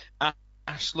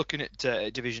 Ash, looking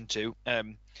at Division 2,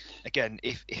 again,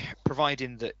 if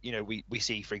providing that we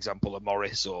see, for example, a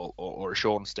Morris or a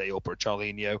Sean stay up or a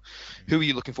Charlinho, who are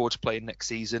you looking forward to playing next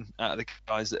season? The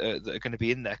guys that are going to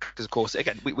be in there, because of course,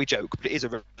 again, we joke, but it is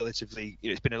a relatively,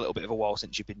 it's been a little bit of a while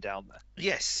since you've been down there.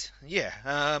 Yes,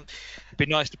 yeah. It'd be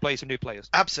nice to play some new players.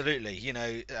 Absolutely,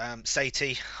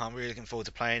 Saty, I'm really looking forward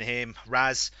to playing him.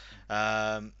 Raz,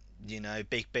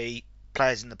 Big B.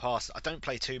 Players in the past I don't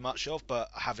play too much of, but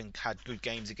having had good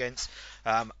games against.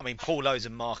 Paul Lowe's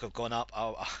and Mark have gone up.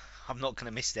 I'm not going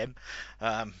to miss them,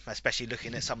 especially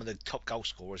looking at some of the top goal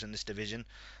scorers in this division.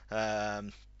 2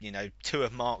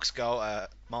 of Mark's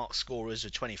scorers are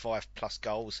 25 plus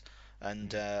goals,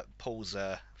 and Paul's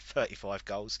 35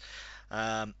 goals.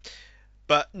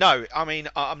 But no,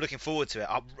 I'm looking forward to it.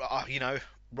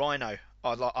 Rhino.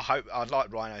 I'd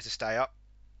like Rhino to stay up.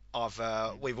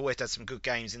 We've always had some good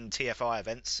games in TFI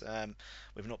events.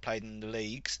 We've not played in the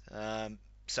leagues,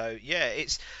 so yeah,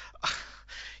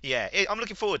 I'm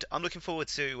looking forward. I'm looking forward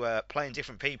to playing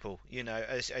different people.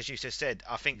 As you just said,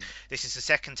 I think this is the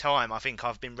second time I think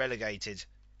I've been relegated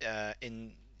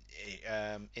into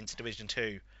Division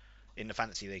 2 in the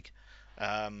Fantasy League.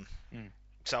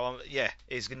 So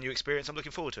it's a new experience. I'm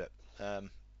looking forward to it.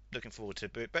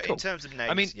 But cool. In terms of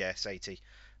names,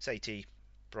 Saty,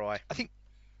 Bry.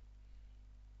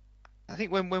 I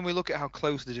think when we look at how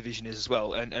close the division is as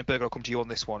well, and Berger, I'll come to you on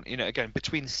this one. Again,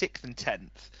 between 6th and 10th,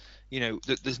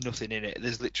 there's nothing in it.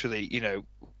 There's literally,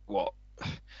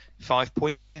 5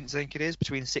 points, I think it is,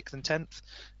 between 6th and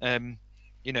 10th.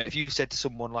 If you said to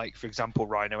someone like, for example,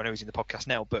 Rhino, I know he's in the podcast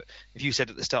now, but if you said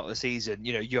at the start of the season,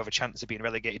 you have a chance of being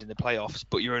relegated in the playoffs,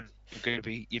 but you're going to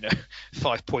be,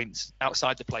 5 points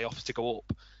outside the playoffs to go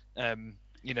up, in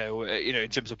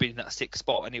terms of being in that 6th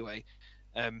spot anyway.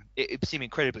 It'd seem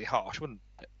incredibly harsh, wouldn't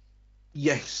it?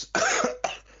 Yes.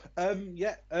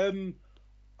 In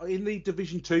the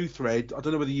Division 2 thread, I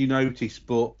don't know whether you noticed,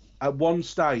 but at one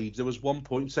stage there was 1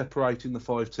 point separating the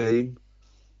 5 team,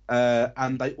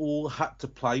 and they all had to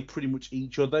play pretty much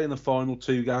each other in the final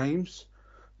 2 games.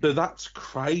 So that's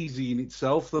crazy in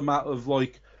itself, the amount of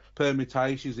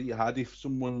permutations that you had. If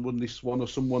someone won this one or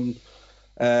someone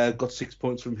got 6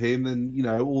 points from him, then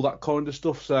all that kind of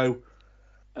stuff. So.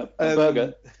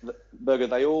 Berger,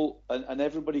 they all and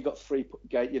everybody got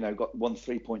got 1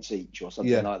 3 points each or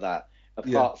something like that.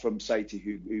 Apart from Saty,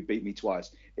 who beat me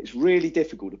twice. It's really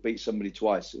difficult to beat somebody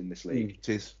twice in this league. It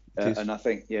is. And I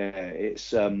think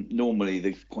it's normally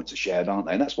the points are shared, aren't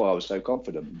they? And that's why I was so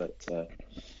confident. But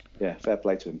fair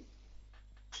play to him.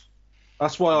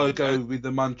 That's why I go with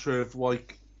the mantra of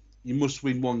you must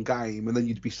win 1 game and then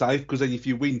you'd be safe, because then if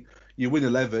you win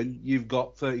 11, you've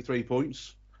got 33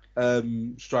 points.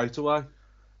 Straight away.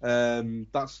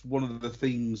 That's one of the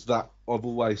things that I've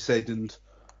always said, and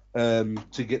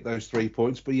to get those 3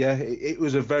 points. But yeah, it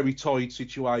was a very tight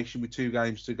situation with 2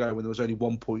 games to go when there was only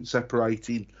 1 point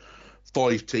separating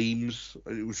 5 teams.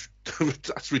 It was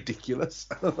that's ridiculous.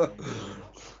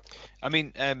 I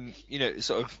mean,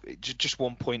 sort of just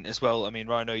one point as well. I mean,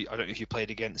 Rhino, I don't know if you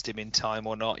played against him in time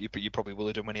or not. You probably will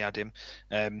have done when he had him.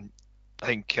 I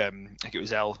think it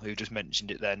was El who just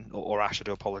mentioned it then, or Ash. I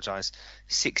do apologise.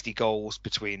 60 goals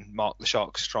between Mark the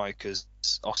Shark strikers,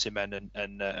 Osimhen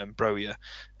and Broja.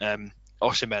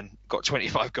 Osimhen got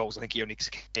 25 goals. I think he only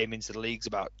came into the leagues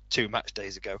about 2 match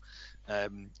days ago.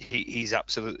 He's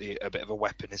absolutely a bit of a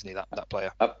weapon, isn't he? That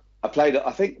player.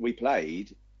 I think we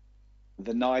played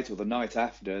the night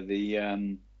after the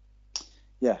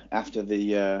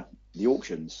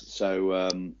auctions. So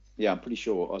I'm pretty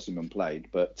sure Osimhen played,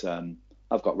 but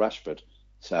I've got Rashford,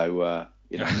 so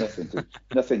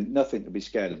nothing to be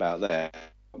scared about there.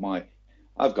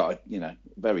 I've got a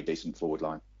very decent forward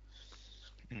line.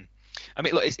 I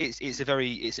mean, look,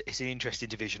 it's an interesting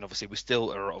division. Obviously, we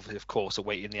still are, of course,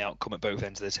 awaiting the outcome at both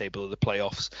ends of the table of the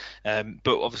playoffs.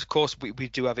 But of course, we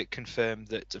do have it confirmed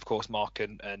that, of course, Mark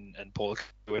and Paul are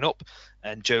going up,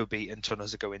 and Joby and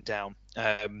Tunners are going down.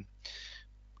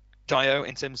 Dio,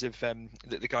 in terms of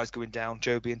the guys going down,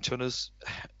 Joby and Tunners,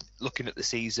 looking at the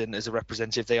season as a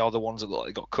representative, they are the ones that look like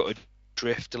they got cut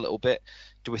adrift a little bit.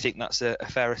 Do we think that's a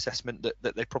fair assessment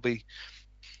that they probably?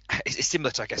 It's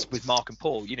similar to, I guess, with Mark and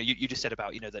Paul. You just said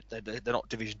about that they're not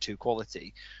Division 2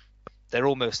 quality. They're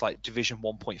almost like Division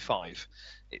 1.5.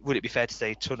 Would it be fair to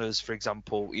say Tunners, for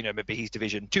example, maybe he's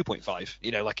Division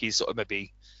 2.5? Like he's sort of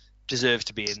maybe deserves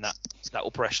to be in that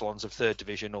upper echelons of 3rd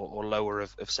division or lower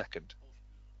of 2nd.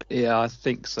 Yeah, I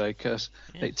think so, because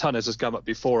I think Tunners has come up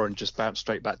before and just bounced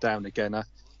straight back down again.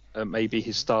 Maybe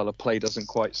his style of play doesn't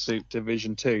quite suit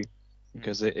Division 2,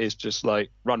 because it is just like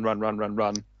run, and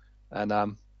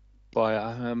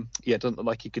it doesn't look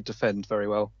like he could defend very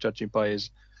well, judging by his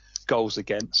goals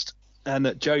against.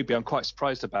 And Joby, I'm quite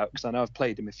surprised about, because I know I've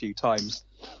played him a few times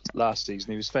last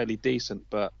season. He was fairly decent,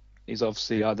 but he's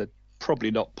obviously either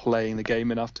probably not playing the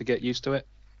game enough to get used to it.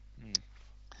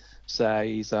 So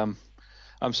he's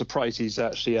I'm surprised he's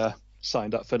actually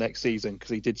signed up for next season, because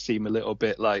he did seem a little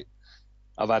bit like,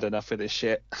 I've had enough of this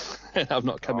shit and I'm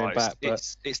not coming back. But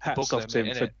it's the hats book, off to him.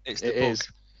 isn't it? It's the book.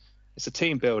 It's a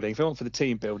team building. If it weren't for the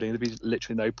team building, there'd be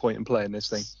literally no point in playing this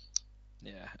thing.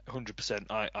 Yeah, 100%.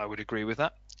 I would agree with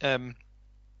that.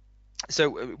 So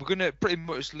we're going to pretty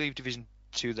much leave Division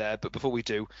 2 there, but before we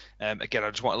do, again,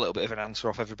 I just want a little bit of an answer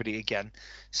off everybody again.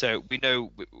 So we know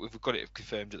we've got it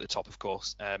confirmed at the top, of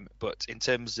course, but in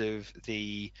terms of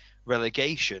the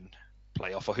relegation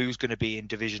playoff, or who's going to be in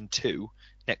Division 2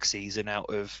 next season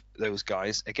out of those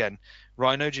guys, again,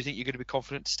 Rhino, do you think you're going to be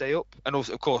confident to stay up? And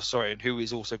also, of course, and who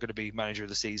is also going to be manager of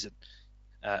the season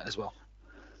as well?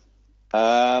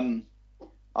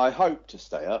 I hope to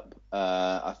stay up.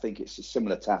 I think it's a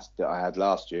similar task that I had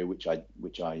last year, which I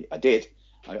did.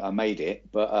 I made it,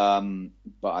 but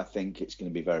I think it's going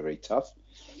to be very, very tough.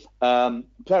 Player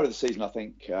of the season, I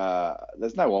think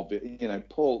there's no obvious.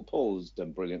 Paul's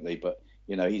done brilliantly, but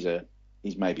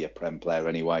he's maybe a Prem player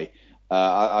anyway.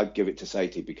 I'd give it to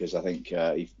Saty, because I think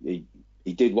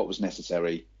he did what was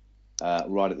necessary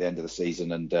right at the end of the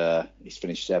season, and he's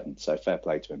finished 7th. So fair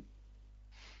play to him.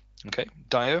 Okay,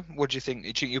 Dio, what do you think? Do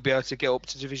you think you'll be able to get up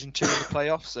to Division 2 in the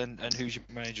playoffs? And who's your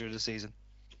manager of the season?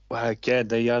 Well, again,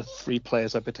 there are 3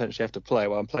 players I potentially have to play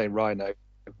while I'm playing Rhino.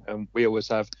 And we always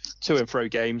have to and fro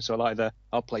games, so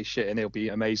I'll play shit and he'll be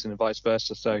amazing, and vice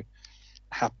versa. So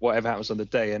whatever happens on the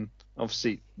day, and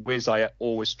obviously Wiz I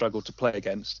always struggle to play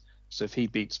against. So if he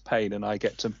beats Payne and I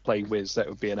get to play Wiz, that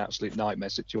would be an absolute nightmare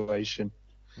situation.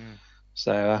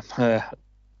 So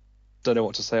don't know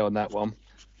what to say on that one.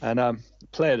 And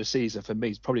player of the season for me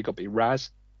has probably got to be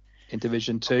Raz in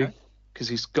Division 2, because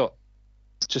he's got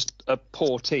just a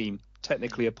poor team,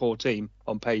 technically a poor team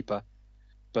on paper.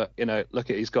 But, look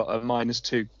he's got a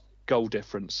 -2 goal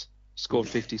difference, scored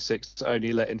 56,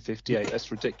 only let in 58.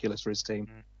 That's ridiculous for his team.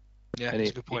 Yeah, and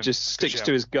he just sticks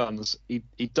to his guns. He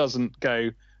doesn't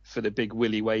go for the big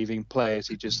willy waving players.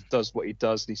 He just does what he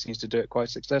does, and he seems to do it quite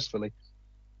successfully.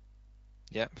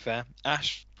 Yeah, fair.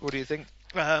 Ash, what do you think?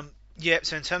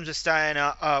 So in terms of staying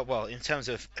up, in terms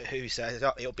of who stays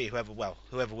up, it'll be whoever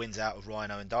wins out of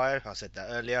Rhino and Dio. I said that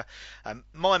earlier.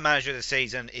 My manager of the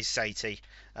season is Saty.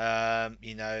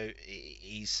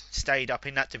 He's stayed up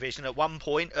in that division. At one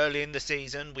point early in the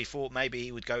season, we thought maybe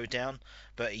he would go down,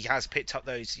 but he has picked up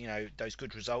those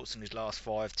good results in his last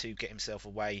 5 to get himself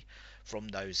away from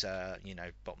those,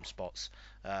 bottom spots.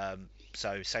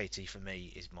 So Saty for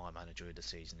me is my manager of the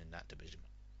season in that division.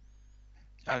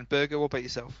 And Berger, what about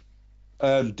yourself?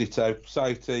 Ditto.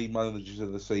 Saty, manager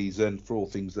of the season for all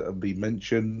things that have been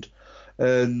mentioned,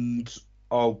 and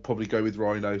I'll probably go with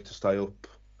Rhino to stay up.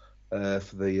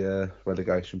 for the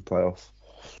relegation playoff.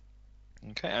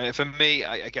 Okay, for me,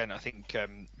 I think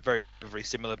very, very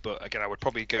similar, but again, I would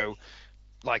probably go,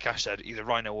 like Ash said, either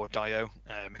Rhino or Dio.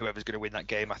 Whoever's going to win that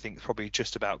game, I think probably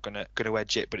just about going to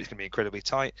edge it, but it's going to be incredibly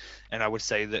tight. And I would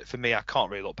say that for me, I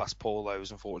can't really look past Paulo's,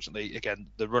 unfortunately. Again,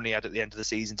 the run he had at the end of the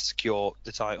season to secure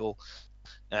the title,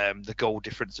 the goal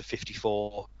difference of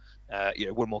 54,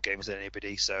 won more games than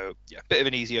anybody. So yeah, a bit of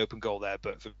an easy open goal there,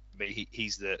 but for me,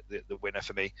 he's the winner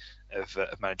for me of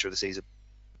manager of the season.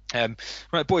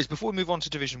 Right, boys, before we move on to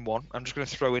Division 1, I'm just going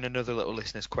to throw in another little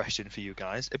listener's question for you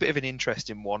guys. A bit of an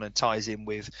interesting one, and ties in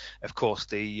with, of course,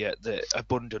 the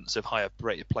abundance of higher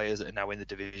rated players that are now in the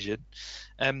division.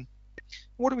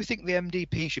 What do we think the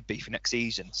MDP should be for next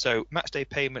season? So matchday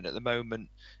payment at the moment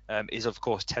is, of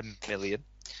course, 10 million.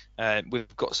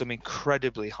 We've got some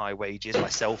incredibly high wages,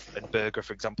 myself and Berger,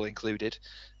 for example, included.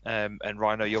 And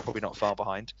Rhino, you're probably not far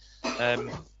behind.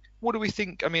 What do we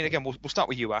think? I mean, again, we'll start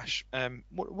with you, Ash.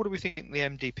 What do we think the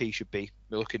MDP should be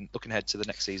looking ahead to the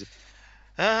next season?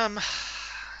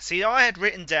 See, I had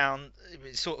written down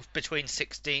sort of between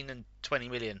 16 and 20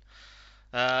 million.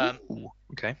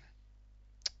 Okay.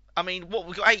 I mean, what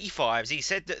we've got 85s. He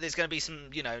said that there's going to be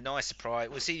some, nice surprise.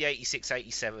 We'll see the 86,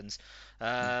 87s.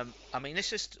 I mean,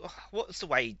 let's just what's the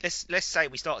wage? Let's say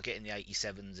we start getting the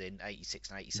 87s in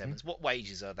 86 and 87s. Mm-hmm. What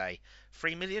wages are they?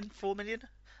 3 million, 4 million?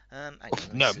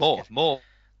 No, more.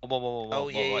 Oh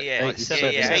yeah. 87.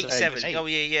 87. Oh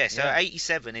yeah. So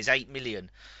 87 is 8 million.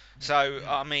 So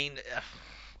I mean,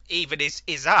 even is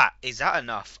that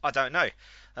enough? I don't know.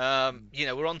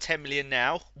 We're on 10 million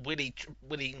now. Will he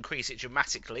increase it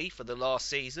dramatically for the last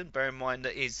season? Bear in mind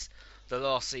that is the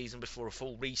last season before a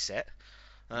full reset.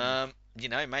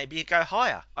 Maybe you go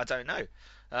higher. I don't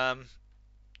know.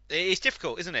 It's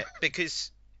difficult, isn't it?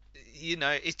 Because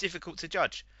it's difficult to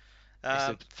judge. It's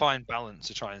a fine balance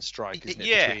to try and strike, isn't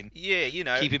it?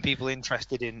 Between keeping people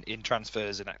interested in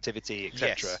transfers and activity,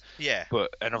 etc. Yeah.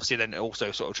 And obviously then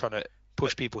also sort of trying to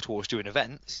push people towards doing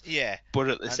events. Yeah. But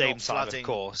at the same time, of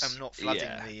course, and not flooding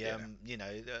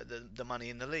the money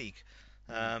in the league.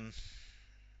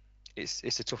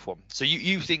 It's a tough one. So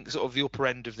you think sort of the upper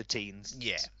end of the teens?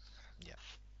 Yeah.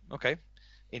 Okay.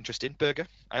 Interesting. Berger,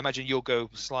 I imagine you'll go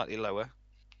slightly lower.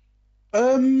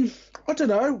 I don't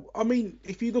know. I mean,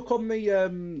 if you look on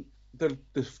the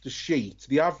sheet,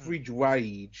 the average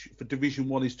wage for Division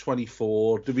 1 is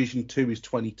 24, Division 2 is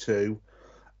 22,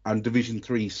 and Division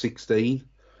 3 is 16.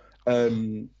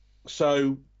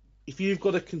 So if you've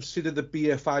got to consider the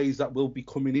BFAs that will be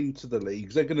coming into the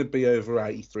leagues, they're going to be over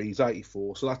 83s,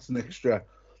 84. So that's an extra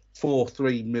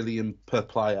 3 million per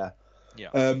player.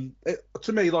 Yeah.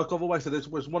 To me, like I've always said, there's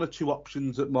one or two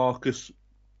options at Marcus.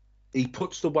 He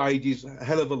puts the wages a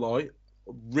hell of a lot,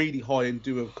 really high, and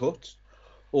do a cut,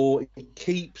 or he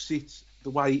keeps it the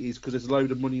way it is because there's a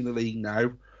load of money in the league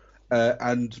now,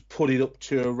 and put it up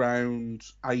to around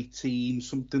 18,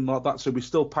 something like that. So we're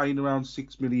still paying around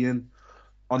 6 million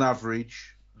on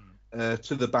average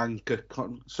to the banker.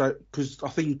 So because I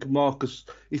think Marcus,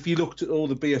 if you looked at all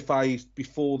the BFAs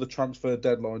before the transfer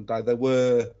deadline day, there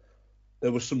were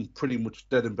some pretty much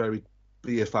dead and buried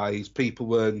BFAs. People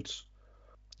weren't.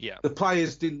 Yeah. The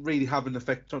players didn't really have an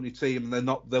effect on your team, and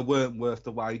they weren't worth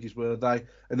the wages, were they?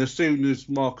 And as soon as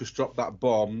Marcus dropped that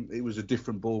bomb, it was a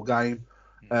different ball game,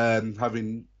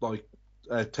 having like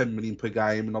 10 million per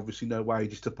game, and obviously no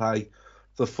wages to pay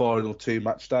the final 2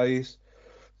 match days.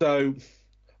 So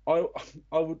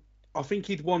I think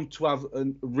he'd want to have a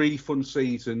really fun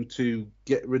season to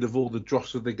get rid of all the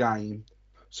dross of the game.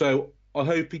 So I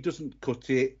hope he doesn't cut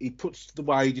it. He puts the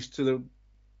wages to the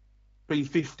between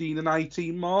 15 and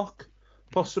 18 mark,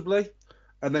 possibly.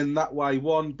 And then that way,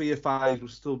 BFAs will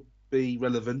still be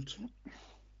relevant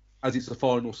as it's the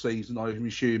final season, I'm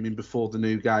assuming, before the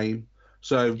new game.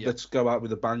 So let's go out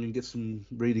with a bang and get some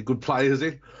really good players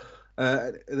in.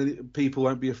 And then people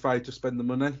won't be afraid to spend the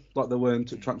money like they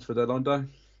weren't at transfer deadline day.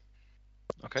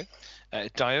 Okay.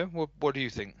 Dio, what do you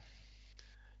think?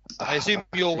 I assume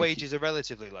your wages are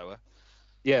relatively lower.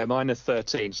 Yeah, mine are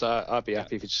 13, so I'd be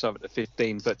happy if you shove it to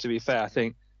 15. But to be fair, I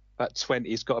think that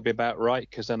 20's got to be about right,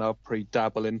 because then I'll probably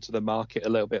dabble into the market a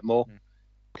little bit more.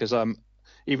 Because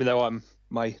even though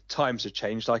my times have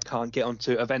changed, I can't get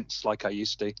onto events like I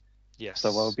used to. Yes. So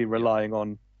I'll be relying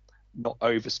on not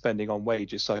overspending on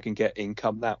wages, so I can get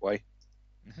income that way.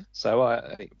 Mm-hmm. So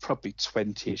I think probably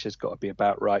 20ish has got to be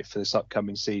about right for this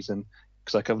upcoming season.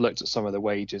 Because like I've looked at some of the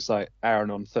wages, like Aaron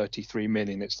on 33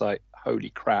 million, it's like holy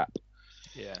crap.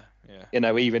 Yeah.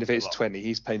 Even if it's 20,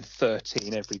 he's paying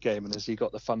 13 every game, and has he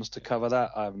got the funds to cover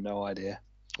that? I have no idea.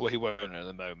 Well, he won't at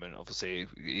the moment. Obviously,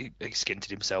 he skinted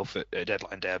himself at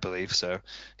deadline day, I believe. So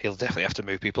he'll definitely have to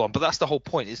move people on. But that's the whole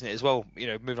point, isn't it? As well,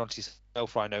 moving on to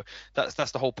yourself, Rhino.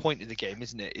 That's the whole point of the game,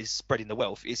 isn't it? Is spreading the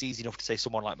wealth. It's easy enough to say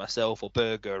someone like myself or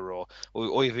Berger or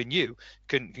even you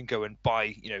can go and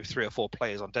buy 3 or 4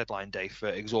 players on deadline day for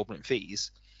exorbitant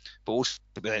fees. But also,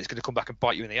 then it's going to come back and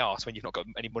bite you in the arse when you've not got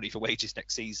any money for wages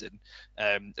next season.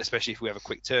 Especially if we have a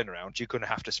quick turnaround, you're going to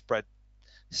have to spread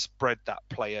that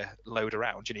player load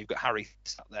around. You've got Harry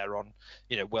sat there on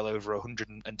well over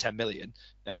 110 million.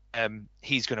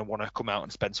 He's going to want to come out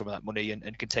and spend some of that money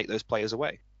and can take those players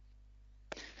away.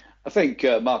 I think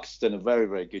Marcus has done a very,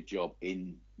 very good job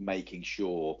in making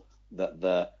sure that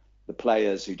the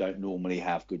players who don't normally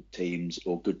have good teams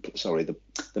or the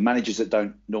managers that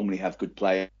don't normally have good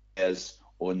players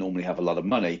or normally have a lot of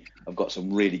money, I've got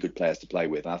some really good players to play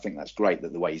with. And I think that's great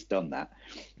that the way he's done that.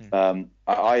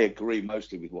 I agree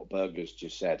mostly with what Berger's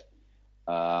just said.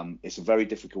 It's a very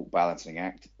difficult balancing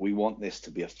act. We want this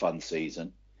to be a fun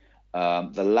season.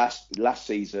 The last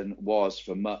season was,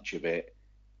 for much of it,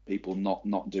 people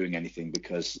not doing anything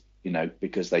because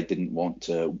they didn't want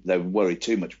to. They were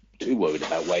too worried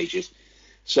about wages.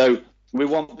 So we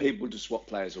want people to swap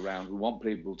players around. We want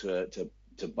people to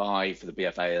buy for the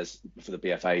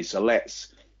BFAs. So let's,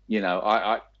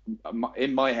 I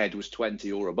in my head was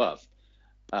 20 or above.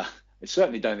 I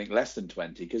certainly don't think less than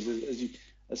 20 because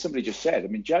as somebody just said, I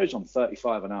mean, Joe's on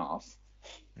 35 and a half.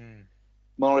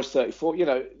 Morris 34.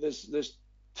 There's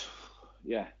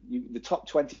the top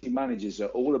 20 managers are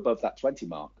all above that 20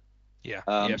 mark. Yeah,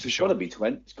 so for it's sure. got to be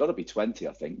 20. It's got to be 20,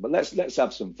 I think. But let's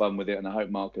have some fun with it, and I hope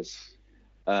Marcus.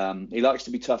 He likes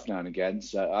to be tough now and again,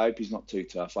 so I hope he's not too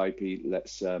tough. I hope he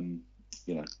lets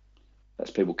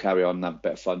people carry on and have a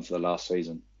bit of fun for the last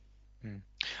season.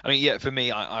 I mean, yeah, for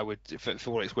me, I would,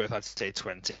 for what it's worth, I'd say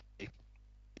 20. I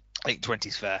think 20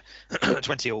 is fair.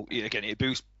 20 will, again, it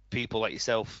boosts people like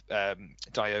yourself,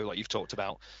 Dio, like you've talked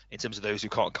about, in terms of those who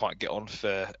can't quite get on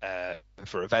for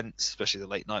events, especially the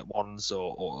late night ones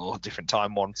or different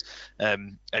time ones,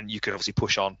 and you can obviously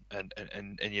push on and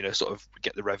sort of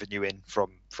get the revenue in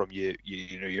from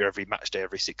your every match day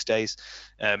every 6 days.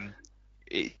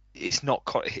 It's not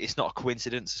a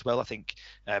coincidence as well. I think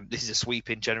this is a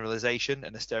sweeping generalization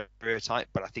and a stereotype,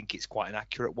 but I think it's quite an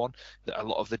accurate one that a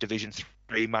lot of the Division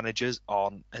 3 managers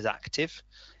aren't as active.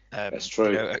 That's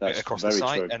true. That's across the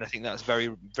site, true. And I think that's very,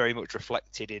 very much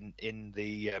reflected in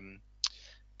the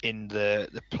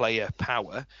player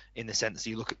power, in the sense that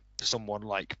you look at someone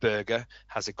like Berger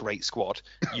has a great squad.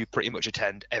 You pretty much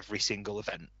attend every single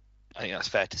event. I think that's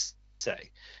fair to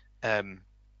say.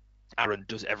 Aaron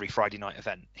does every Friday night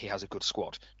event. He has a good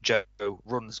squad. Joe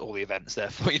runs all the events,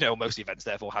 therefore, most events,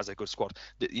 therefore has a good squad.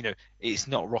 It's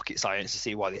not rocket science to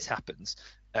see why this happens.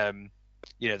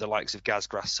 The likes of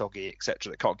Gazgrass, Soggy,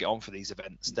 etc., that can't get on for these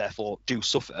events, therefore do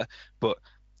suffer. But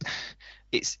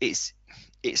it's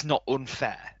not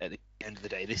unfair at the end of the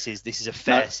day. This is a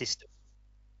fair system.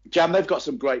 Jam, they've got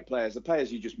some great players. The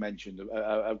players you just mentioned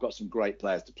have got some great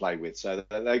players to play with, so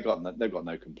they've got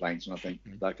no complaints. And I think,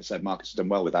 like I said, Marcus has done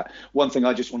well with that. One thing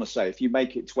I just want to say: if you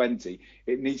make it 20,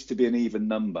 it needs to be an even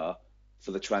number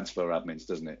for the transfer admins,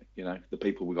 doesn't it? The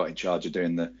people we got in charge of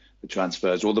doing the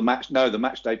transfers or the match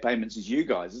day payments is you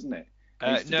guys, isn't it?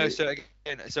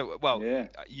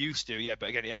 Used to, yeah, but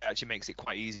again, it actually makes it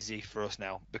quite easy for us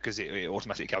now because it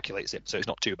automatically calculates it, so it's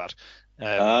not too bad.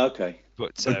 Okay.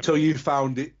 But until you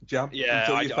found it, Jam. Yeah,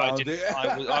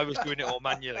 I was doing it all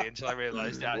manually until I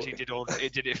realised it actually did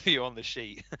it for you on the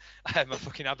sheet. I had my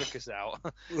fucking abacus out.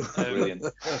 Brilliant.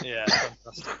 Yeah,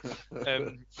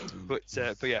 fantastic.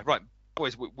 But yeah, right,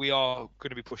 boys, we are going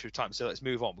to be pushed with time, so let's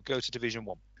move on. We'll go to Division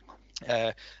 1.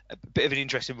 A bit of an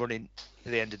interesting run in to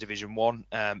the end of Division 1.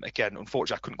 Again,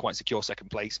 unfortunately, I couldn't quite secure second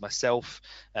place myself,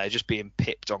 just being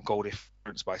pipped on goal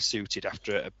difference by Suited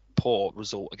after a poor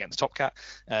result against Top Cat.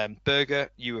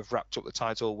 Berger, you have wrapped up the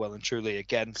title well and truly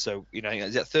again. So,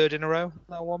 is that third in a row,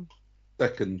 that one?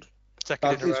 Second in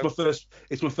a row.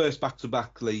 It's my first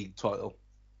back-to-back league title.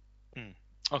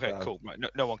 Okay, cool. Right,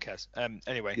 no one cares.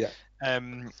 Anyway, yeah.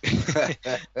 No,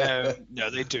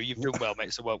 they do. You've done well,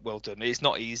 mate. So well done. It's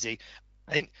not easy.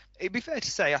 I think it'd be fair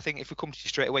to say, I think if we come to you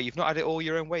straight away, you've not had it all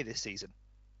your own way this season.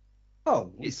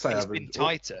 Oh, it's been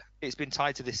tighter. It's been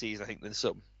tighter this season, I think, than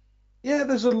some. Yeah,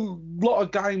 there's a lot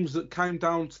of games that came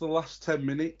down to the last 10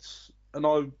 minutes, and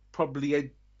the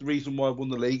reason why I won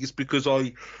the league is because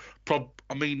I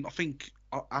think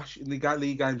Ash in the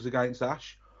league games against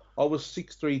Ash, I was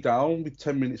 6-3 down with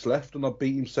 10 minutes left, and I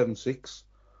beat him 7-6.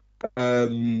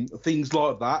 Things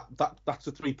like that. That's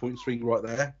a 3-point swing right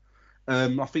there.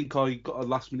 I think I got a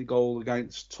last-minute goal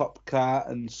against Top Cat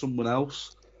and someone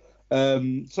else.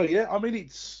 So yeah, I mean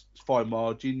it's fine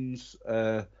margins,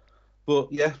 but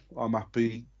yeah, I'm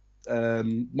happy.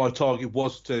 My target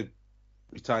was to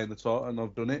retain the title, and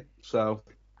I've done it. So,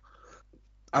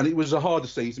 and it was a harder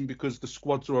season because the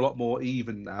squads are a lot more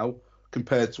even now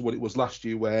compared to what it was last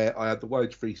year, where I had the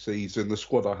wage-free season. The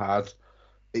squad I had,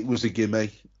 it was a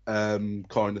gimme kind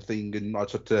of thing, and I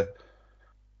just had to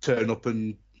turn up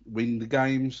and win the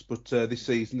games. But this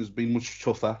season has been much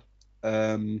tougher.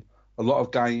 A lot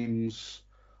of games.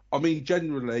 I mean,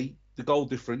 generally, the goal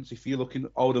difference, if you're looking,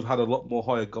 I would have had a lot more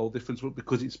higher goal difference, but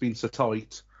because it's been so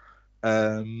tight,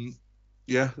 it's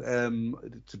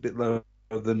a bit lower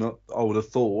than I would have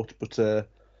thought. But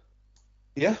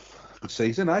yeah, good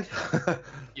season, eh?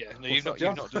 Yeah, no, you've not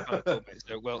done bad at all, mate.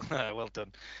 So well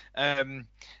done.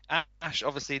 Ash,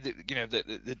 obviously,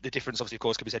 the difference, obviously, of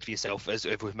course, can be said for yourself, as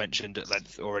we've mentioned at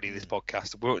length already in this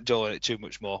podcast. We won't dwell on it too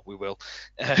much more. We will.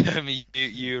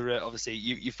 You're obviously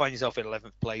you find yourself in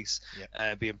 11th place,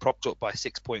 being propped up by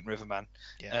 6-point Riverman.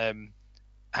 Yeah.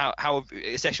 How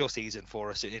assess your season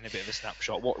for us in a bit of a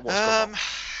snapshot? What's going on?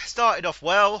 Started off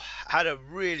well. Had a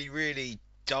really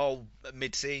dull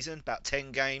mid-season, about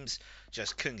 10 games,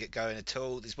 just couldn't get going at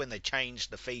all. This is when they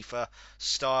changed the FIFA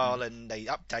style and they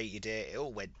updated it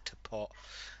all went to pot,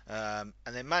 and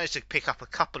they managed to pick up a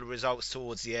couple of results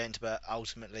towards the end, but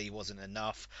ultimately wasn't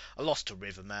enough. I lost to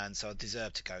Riverman, so I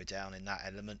deserved to go down in that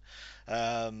element.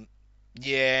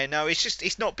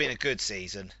 It's not been a good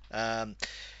season.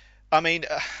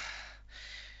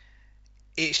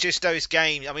 It's just those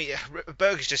games. I mean,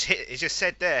 Berger's just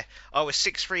said there, I was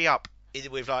 6-3 up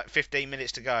with like 15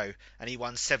 minutes to go, and he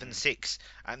won 7-6,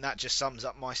 and that just sums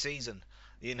up my season.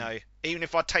 Even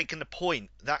if I'd taken the point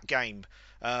that game,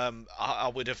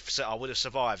 I would have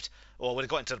survived, or I would have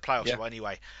got into the playoffs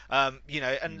anyway. And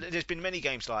there's been many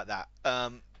games like that.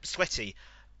 Sweaty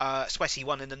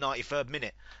won in the 93rd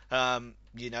minute.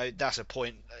 That's a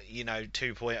point.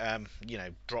 2 point.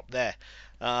 Drop there.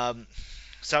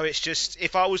 So it's just,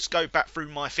 if I was to go back through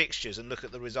my fixtures and look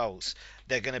at the results,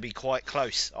 they're going to be quite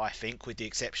close, I think, with the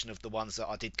exception of the ones that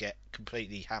I did get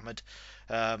completely hammered.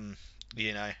 Aaron,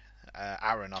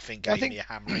 I think, gave me a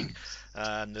hammering.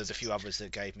 There's a few others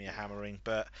that gave me a hammering,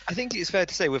 but I think it's fair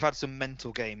to say we've had some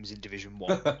mental games in Division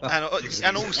 1.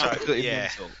 and also, I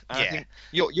think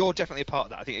you're definitely a part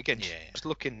of that. I think, again, just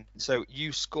looking, so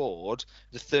you scored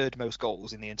the 3rd most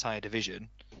goals in the entire division,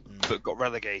 but got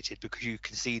relegated because you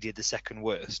conceded the 2nd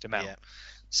worst amount. Yeah.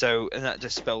 So, and that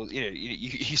just spells,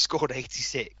 you scored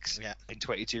 86 in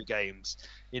 22 games,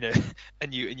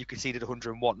 and you conceded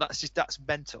 101. That's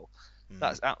mental.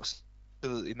 That's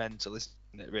absolutely mental, isn't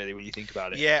it, really, when you think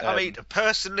about it? Yeah, I mean,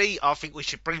 personally, I think we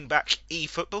should bring back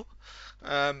eFootball.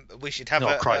 We should have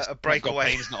a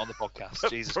breakaway. He's not on the podcast.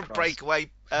 Jesus Christ. Breakaway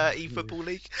eFootball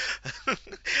league.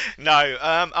 No,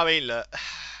 I mean, look,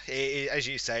 as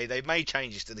you say, they made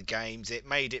changes to the games. It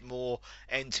made it more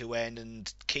end-to-end and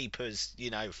keepers,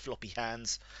 floppy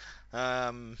hands.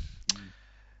 But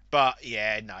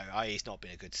yeah, no, it's not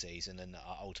been a good season, and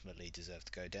I ultimately deserve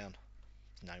to go down.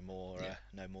 No more than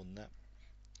that.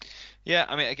 Yeah,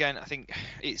 I mean, again, I think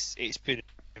it's been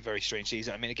a very strange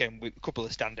season. I mean, again, a couple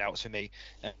of standouts for me.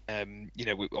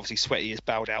 Obviously Sweaty has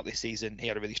bowed out this season. He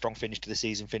had a really strong finish to the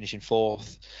season, finishing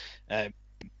 4th.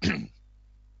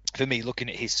 For me, looking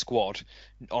at his squad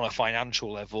on a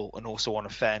financial level and also on a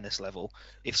fairness level,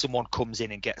 if someone comes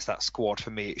in and gets that squad,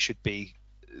 for me, there should be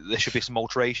some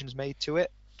alterations made to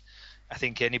it. I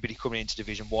think anybody coming into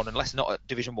Division 1, unless not at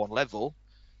Division 1 level,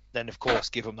 then of course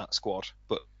give them that squad.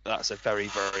 But that's a very,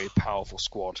 very powerful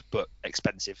squad, but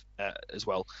expensive as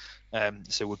well.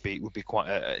 So would be quite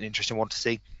an interesting one to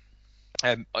see.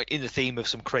 In the theme of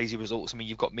some crazy results, I mean,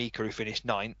 you've got Mika who finished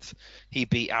 9th. He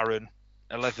beat Aaron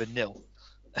 11-0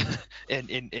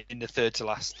 in the third to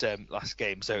last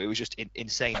game. So it was just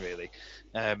insane, really.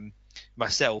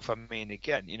 Myself, I mean,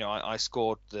 again, I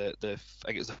scored I think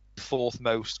it was the 4th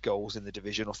most goals in the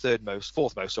division, or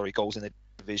 4th most goals in the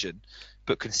division,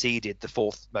 but conceded the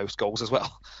 4th most goals as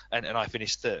well, and I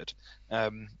finished 3rd,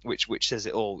 which says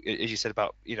it all, as you said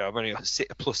about, I've only got a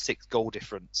 +6 goal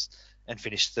difference and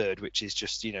finished 3rd, which is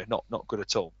just not good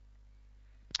at all.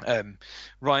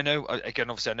 Rhino, again,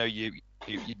 obviously I know you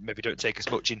maybe don't take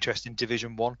as much interest in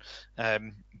Division 1,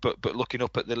 but looking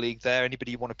up at the league there,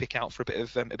 anybody you want to pick out for a bit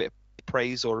of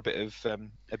praise or a bit of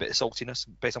saltiness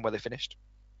based on where they finished?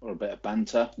 Or a bit of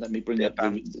banter. Let me bring up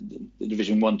the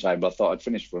Division 1 table. I thought I'd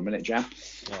finish for a minute, Jam.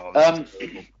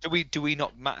 Do we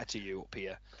not matter to you up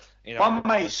here? My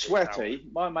mate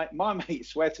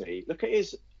Sweaty, look at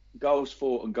his goals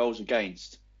for and goals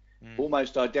against.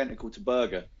 Almost identical to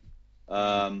Berger,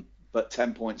 but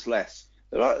 10 points less.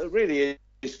 There really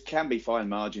can be fine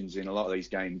margins in a lot of these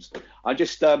games. I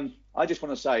just want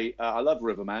to say I love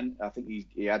Riverman. I think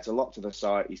he adds a lot to the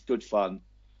site. He's good fun.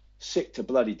 Sick to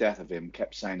bloody death of him.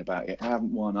 Kept saying about it. I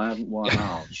haven't won.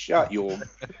 Oh, shut your.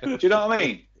 Do you know what I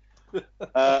mean?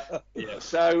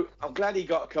 So I'm glad he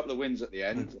got a couple of wins at the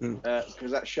end because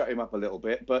that shut him up a little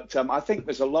bit. But I think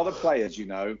there's a lot of players,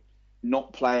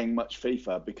 not playing much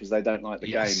FIFA because they don't like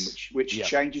the game, which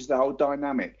changes the whole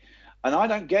dynamic. And I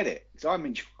don't get it because I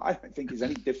don't think it's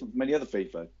any different from any other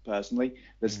FIFA. Personally,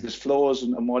 there's flaws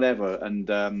and whatever, and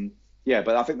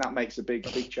but I think that makes a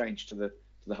big change to the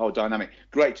whole dynamic.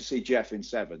 Great to see Jeff in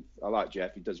 7th. I like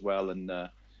Jeff; he does well, and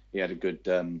he had a good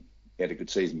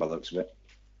season by the looks of it.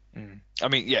 I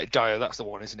mean, yeah, Dyer, that's the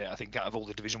one, isn't it? I think out of all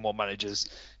the Division 1 managers,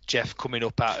 Jeff coming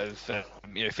up out of,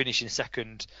 finishing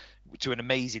second to an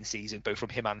amazing season, both from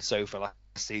him and Sofa last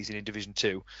season in Division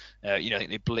 2. I think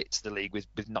they blitzed the league with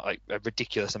not like a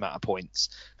ridiculous amount of points.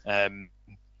 For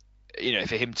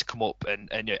him to come up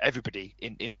and everybody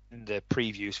in the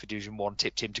previews for Division 1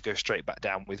 tipped him to go straight back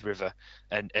down with River.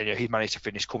 And he managed to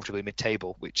finish comfortably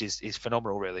mid-table, which is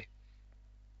phenomenal, really.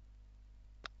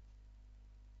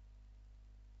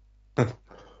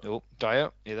 Oh,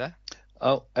 Dyer, you there?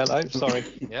 Oh, hello. Sorry.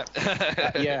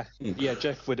 Yeah.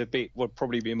 Jeff would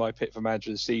probably be my pick for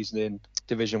manager of the season in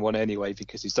Division 1 anyway,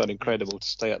 because he's done incredible to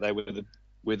stay up there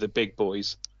with the big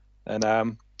boys. And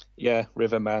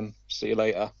Riverman, see you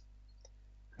later.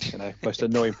 Most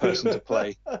annoying person to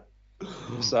play.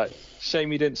 It's like,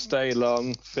 shame he didn't stay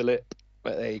long, Philip.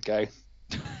 But there you go.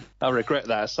 I'll regret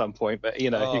that at some point. But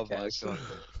who cares?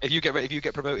 If you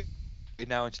get promoted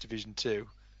now into Division 2.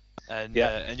 And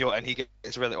he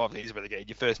gets relegated. He's relegated.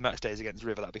 Your first match day is against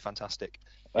River. That'd be fantastic.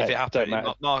 If it happens,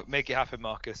 make it happen,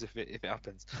 Marcus. If it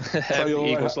happens,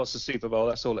 Eagles lost the Super Bowl.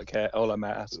 That's all that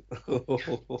matters.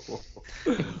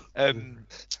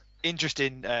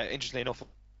 Interestingly enough,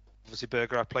 obviously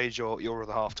Berger, I played your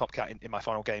other half, Top Cat, in my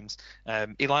final games.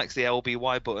 He likes the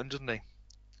LBY button, doesn't he?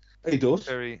 He does.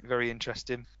 Very, very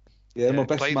interesting. Yeah, my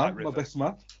best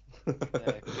man.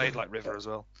 Played like River as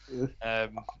well.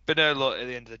 But no, look, at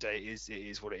the end of the day, it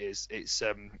is what it is.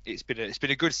 It's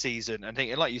been a good season. I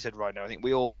think, and like you said, Rhino, I think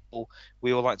we all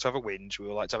like to have a whinge, we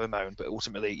all like to have a moan, but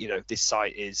ultimately, this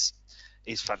site is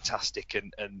fantastic,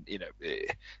 and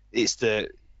it's the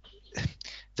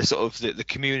sort of the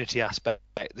community aspect,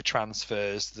 the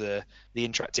transfers, the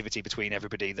interactivity between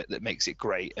everybody that makes it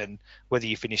great. And whether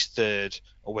you finish third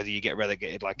or whether you get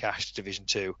relegated like Ash to Division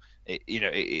 2,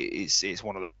 it's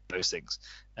one of those things.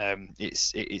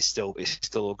 It's still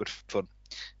all good fun.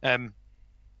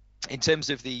 In terms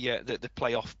of the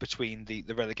playoff between the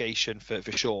relegation for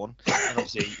Sean and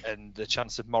obviously and the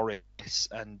chance of Morris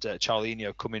and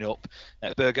Charlinho coming up,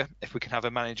 Berger, if we can have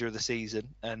a manager of the season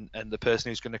and the person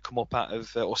who's going to come up out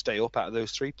of or stay up out of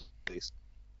those three, please.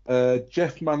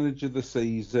 Jeff, manager of the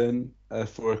season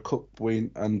for a cup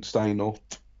win and staying up.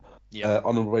 Yeah.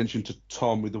 Honourable mention to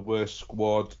Tom with the worst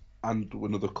squad and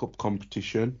another cup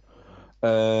competition.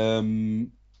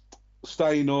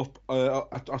 Staying up,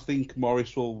 I think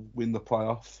Morris will win the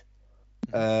playoff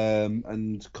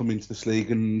and come into this league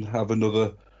and have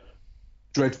another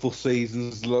dreadful season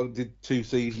as did 2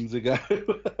 seasons ago.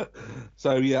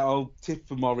 So yeah, I'll tip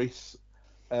for Morris,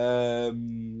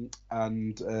 and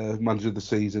manager of the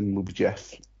season will be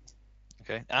Jeff.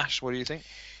 Okay, Ash, what do you think?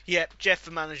 Yeah, Jeff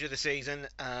for manager of the season.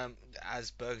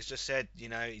 As Berger's just said,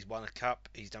 he's won a cup.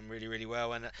 He's done really, really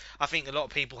well, and I think a lot of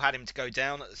people had him to go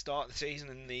down at the start of the season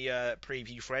in the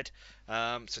preview thread.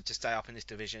 So to stay up in this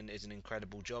division is an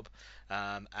incredible job.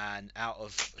 And out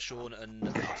of Sean and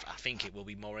I think it will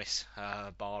be Morris,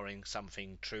 barring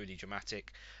something truly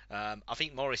dramatic. I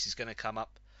think Morris is going to come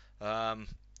up.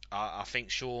 I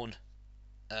think Sean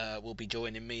will be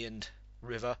joining me and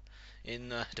River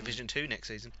in Division 2 next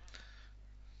season.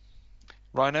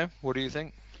 Rhino, what do you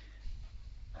think?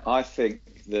 I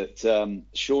think that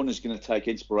Sean is going to take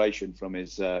inspiration from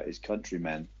his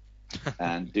countrymen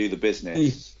and do the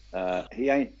business. He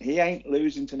ain't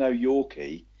losing to no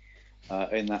Yorkie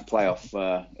in that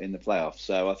playoff in the playoffs.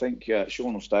 So I think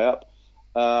Sean will stay up.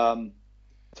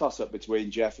 Toss up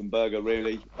between Jeff and Berger,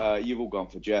 really. You've all gone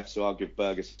for Jeff, so I'll give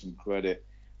Berger some credit.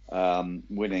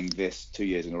 Winning this 2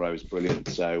 years in a row is brilliant.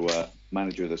 So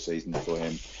manager of the season for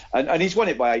him, and he's won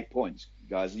it by 8 points,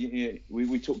 guys.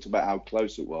 We talked about how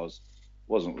close it was.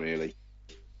 Wasn't really.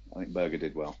 I think Berger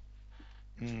did well.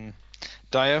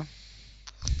 Dio?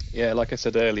 Yeah, like I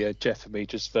said earlier, Jeff for me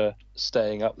just for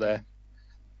staying up there,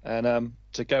 and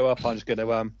to go up, I'm just going to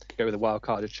go with the wild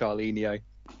card of Charlinho.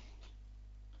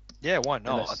 Yeah, why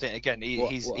not? I think again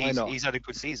he's had a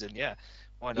good season. Yeah.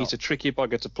 Why not? He's a tricky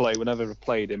bugger to play. Whenever I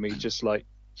played him, he just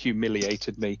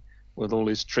humiliated me. with all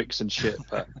his tricks and shit.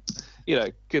 But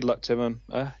good luck to him.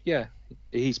 Yeah,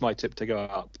 he's my tip to go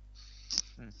up.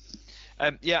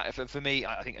 Yeah, for me,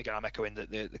 I think again I'm echoing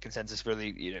the consensus.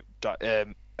 Really,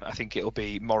 I think it'll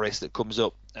be Morris that comes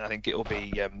up, and I think it'll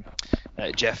be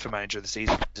Jeff for manager of the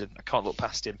season. I can't look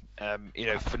past him.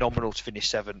 Phenomenal to finish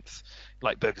 7th,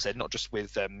 like Berger said. Not just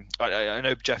with I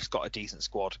know Jeff's got a decent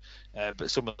squad,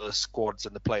 but some of the squads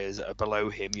and the players that are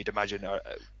below him, you'd imagine are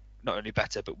not only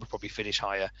better, but would probably finish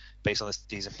higher based on the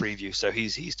season preview. So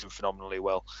he's done phenomenally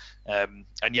well. And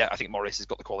yeah, I think Morris has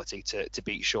got the quality to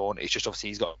beat Sean. It's just obviously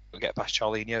he's got to get past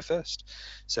Charlie first.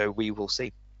 So we will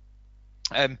see.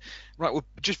 Right, well,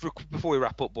 just before we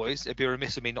wrap up, boys, it'd be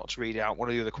remiss of me not to read out one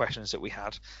of the other questions that we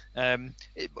had.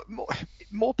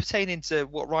 More pertaining to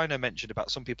what Rhino mentioned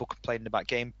about some people complaining about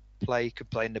gameplay,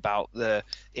 complaining about the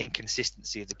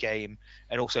inconsistency of the game,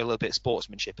 and also a little bit of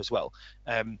sportsmanship as well.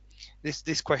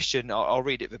 This question, I'll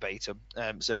read it verbatim.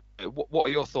 So, what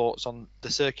are your thoughts on the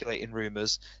circulating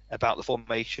rumours about the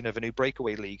formation of a new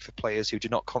breakaway league for players who do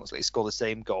not constantly score the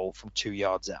same goal from 2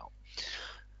 yards out?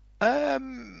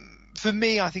 For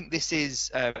me, I think this is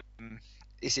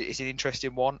it's an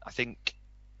interesting one. I think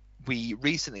we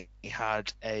recently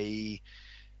had a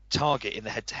target in the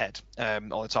head-to-head on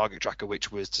the target tracker,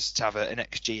 which was just to have an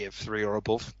XG of 3 or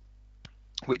above,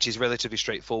 which is relatively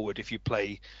straightforward if you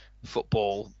play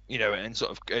football, you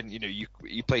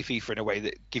play FIFA in a way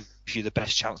that gives you the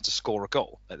best chance to score a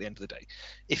goal at the end of the day.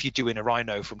 If you're doing a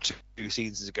Rhino from 2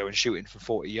 seasons ago and shooting from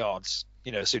 40 yards,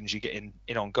 as soon as you get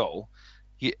in on goal,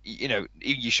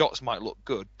 your shots might look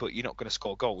good, but you're not going to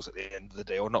score goals at the end of the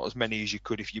day, or not as many as you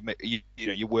could if you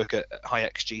work at high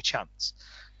XG chance.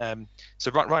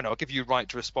 So Rhino, I'll give you a right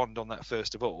to respond on that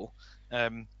first of all.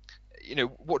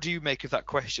 What do you make of that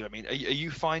question? I mean, are you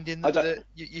finding that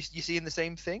you're seeing the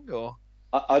same thing, or?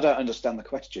 I don't understand the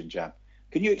question, Jam.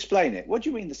 Can you explain it? What do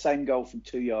you mean the same goal from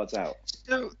 2 yards out?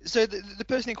 So the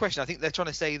person in question, I think they're trying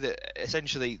to say that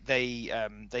essentially they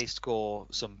score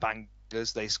some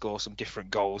bangers, they score some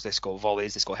different goals, they score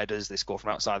volleys, they score headers, they score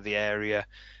from outside the area.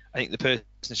 I think the person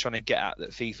is trying to get at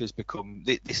that FIFA's become,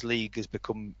 this league has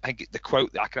become, I think the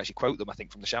quote, I can actually quote them, I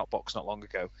think, from the shout box not long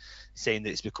ago, saying that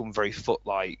it's become very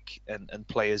foot-like and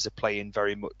players are playing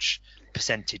very much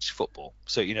percentage football.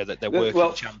 So, that they're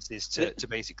working chances to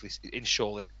basically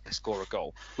ensure that they score a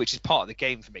goal, which is part of the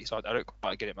game for me. So I don't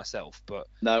quite get it myself. But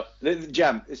no,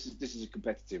 Jam, this is a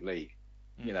competitive league.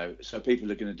 So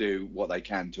people are going to do what they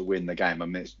can to win the game. I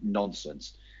mean, it's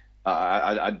nonsense.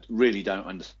 I really don't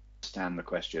understand the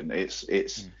question. It's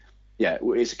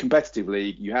a competitive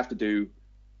league. You have to do,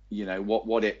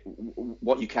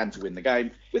 what you can to win the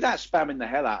game without spamming the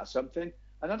hell out of something.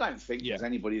 And I don't think there's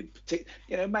anybody,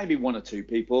 maybe 1 or 2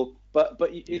 people, but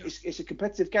it's a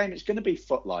competitive game. It's going to be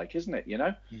foot-like, isn't it?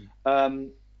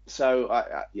 So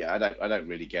I don't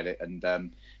really get it.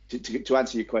 And to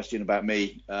answer your question about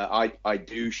me, I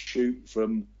do shoot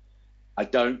from.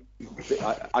 I'd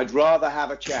rather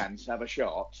have a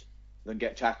shot than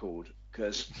get tackled,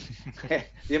 because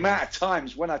the amount of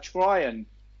times when I try and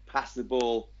pass the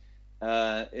ball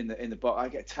in the box, I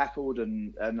get tackled,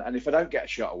 and if I don't get a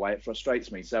shot away, it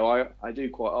frustrates me. So I do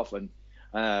quite often.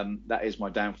 That is my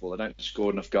downfall. I don't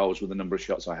score enough goals with the number of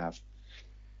shots I have.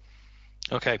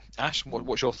 Okay, Ash,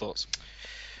 what's your thoughts?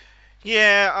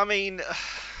 Yeah, I mean,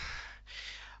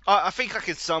 I think I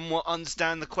can somewhat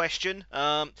understand the question.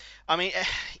 Rhino's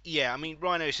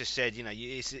just said,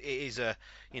 it is a,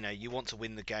 you want to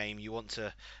win the game, you want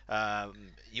to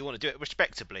do it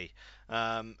respectably.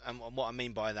 And what I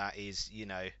mean by that is,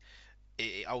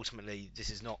 ultimately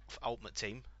this is not Ultimate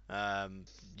Team. I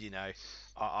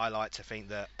like to think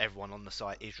that everyone on the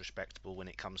site is respectable when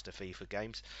it comes to FIFA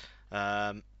games.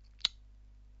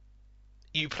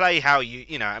 You play how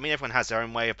everyone has their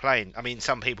own way of playing. I mean,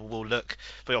 some people will look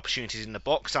for opportunities in the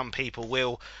box. Some people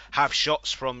will have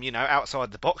shots from,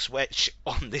 outside the box, which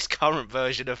on this current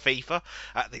version of FIFA,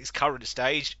 at this current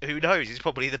stage, who knows, is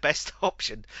probably the best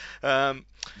option.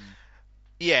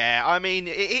 Yeah, I mean,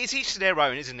 it's each to their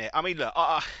own, isn't it? I mean, look,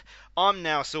 I'm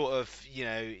now sort of,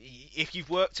 if you've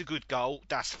worked a good goal,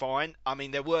 that's fine. I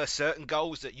mean, there were certain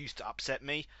goals that used to upset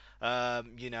me.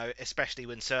 Especially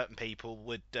when certain people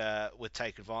would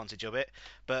take advantage of it.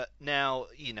 But now,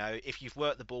 if you've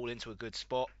worked the ball into a good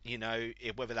spot,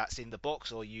 whether that's in the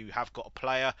box or you have got a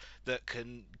player that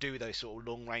can do those sort of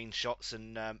long range shots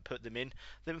and put them in,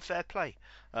 then fair play.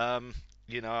 I'm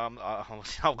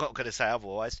not going to say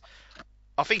otherwise.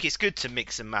 I think it's good to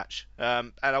mix and match,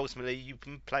 and ultimately you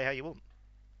can play how you want.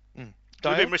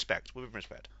 Within respect. Well,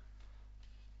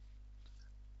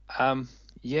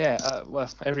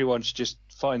 everyone just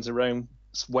finds their own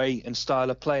way and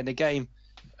style of playing the game.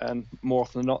 and more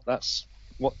often than not, that's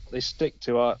what they stick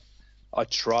to. I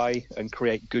try and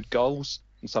create good goals,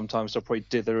 and sometimes I'll probably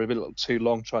dither a little too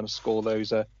long trying to score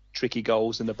those tricky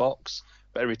goals in the box.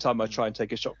 But every time I try and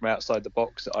take a shot from outside the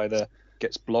box, it either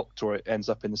gets blocked or it ends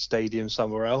up in the stadium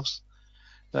somewhere else.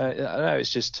 I know it's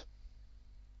just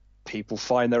people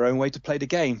find their own way to play the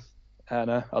game, and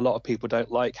a lot of people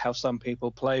don't like how some people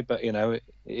play. But it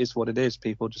is what it is.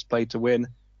 People just play to win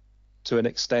to an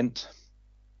extent.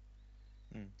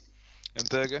 And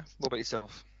Berger, what about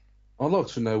yourself? I'd like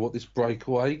to know what this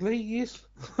breakaway league is.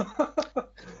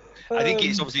 I think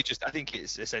it's obviously just. I think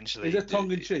it's essentially. Is it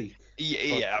tongue in cheek?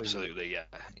 Yeah, absolutely. Yeah.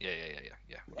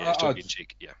 It's tongue in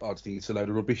cheek. Yeah. I think it's a load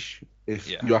of rubbish. If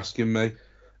you're asking me,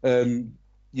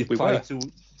 you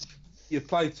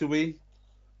play to win.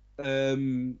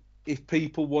 If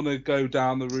people want to go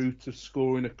down the route of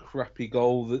scoring a crappy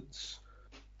goal that's,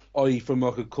 i.e. from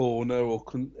like a corner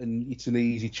and it's an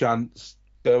easy chance,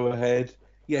 go ahead.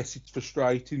 Yes, it's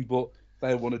frustrating, but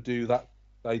they want to do that.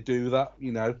 They do that.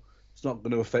 It's not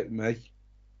going to affect me.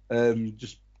 You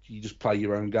just play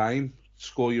your own game,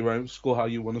 score how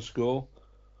you want to score,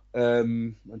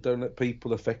 and don't let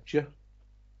people affect you.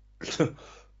 That's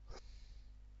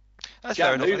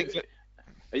fair enough.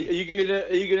 Are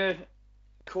you gonna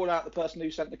call out the person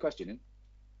who sent the question in?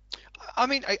 I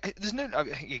mean, there's no.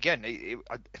 Again,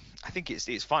 I think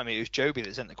it's fine. I mean, it was Joby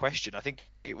that sent the question. I think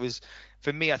it was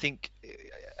for me. I think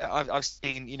I've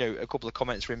seen a couple of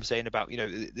comments from him saying about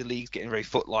the league's getting very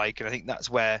foot-like, and I think that's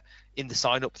where in the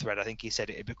sign-up thread I think he said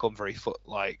it had become very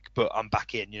foot-like. But I'm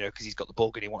back in, because he's got the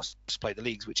bug and he wants to play the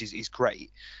leagues, which is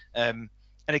great. And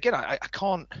again, I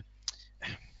can't.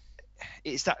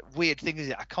 It's that weird thing,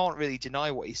 isn't it? I can't really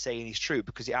deny what he's saying is true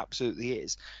because it absolutely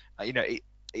is.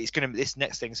 This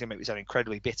next thing is gonna make me sound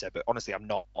incredibly bitter, but honestly, I'm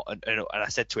not. And I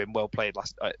said to him, "Well played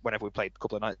whenever we played a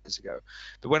couple of nights ago."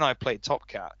 But when I played Top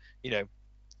Cat,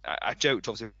 I joked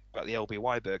obviously about the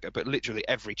LBY burger, but literally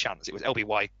every chance it was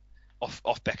LBY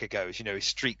off Becker goes. He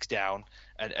streaks down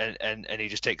and he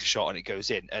just takes a shot and it goes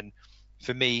in. And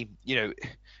for me,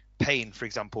 Payne, for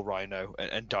example, Rhino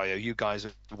and Dio, you guys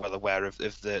are well aware of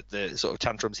the sort of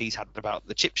tantrums he's had about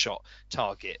the chip shot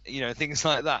target, things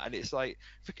like that. And it's like,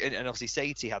 and obviously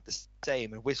Sadie had the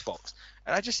same, and WizFox.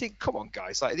 And I just think, come on,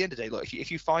 guys, like at the end of the day, look,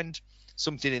 if you find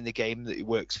something in the game that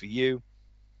works for you,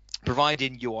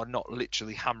 providing you are not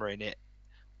literally hammering it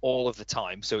all of the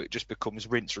time, so it just becomes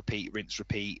rinse, repeat,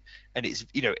 and it's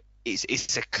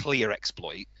it's a clear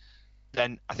exploit.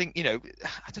 Then I think I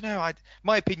don't know.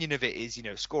 My opinion of it is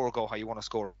score a goal how you want to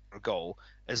score a goal,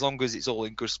 as long as it's all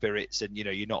in good spirits and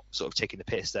you're not sort of taking the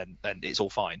piss. Then it's all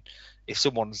fine. If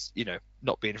someone's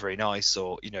not being very nice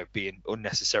or being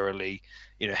unnecessarily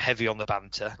heavy on the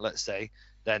banter, let's say,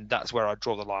 then that's where I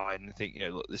draw the line and think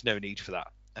look, there's no need for that.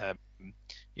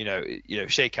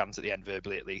 Shake hands at the end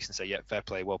verbally at least and say, yeah, fair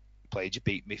play, well played, you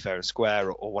beat me fair and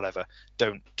square or whatever.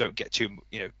 Don't get too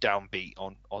downbeat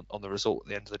on the result at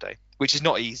the end of the day, which is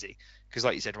not easy because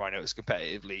like you said, Rhino, it's a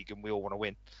competitive league and we all want to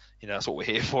win. That's what we're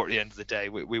here for at the end of the day.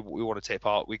 We want to take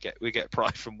part. We get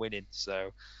pride from winning,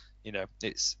 so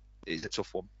it's a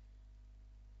tough one.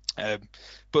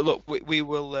 But look, we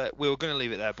were going to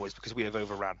leave it there, boys, because we have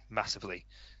overran massively.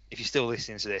 If you're still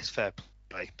listening to this, fair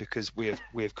play, because we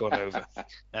have gone over.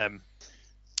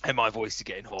 And my voice is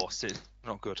getting hoarse. It's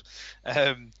not good.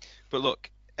 But look,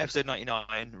 episode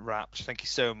 99 wrapped. Thank you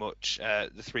so much,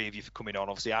 the three of you, for coming on.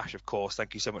 Obviously, Ash, of course,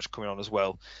 thank you so much for coming on as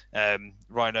well.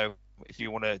 Rhino, if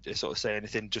you want to sort of say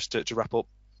anything just to wrap up.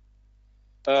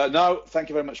 No, thank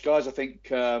you very much, guys. I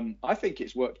think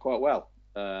it's worked quite well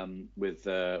with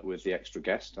the extra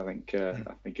guest. I think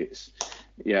it's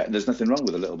there's nothing wrong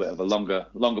with a little bit of a longer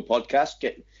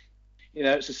podcast.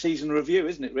 It's a season review,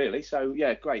 isn't it, really? So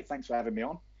yeah, great. Thanks for having me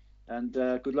on, and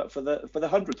good luck for the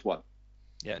 100th one.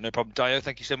 Yeah, no problem. Dio,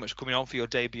 thank you so much for coming on for your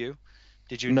debut.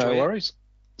 Did you enjoy No worries.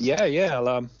 Yeah.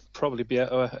 I'll probably be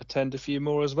able to attend a few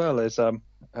more as well as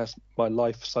my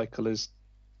life cycle is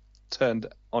turned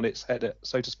on its head,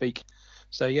 so to speak.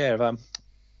 So yeah,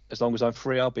 as long as I'm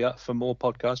free, I'll be up for more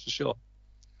podcasts for sure.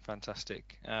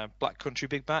 Fantastic. Black Country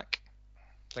Big Back,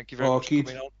 thank you very much for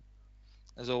coming on,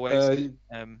 as always.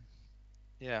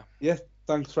 Yeah,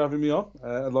 thanks for having me on.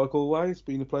 Like always, it's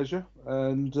been a pleasure,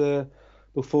 and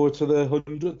look forward to the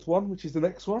 100th one, which is the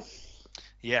next one.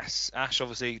 Yes, Ash,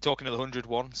 obviously talking to the 100th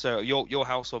one. So your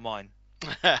house or mine?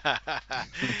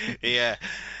 Yeah.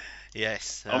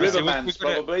 Yes. Riverman's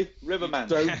probably. Riverman's.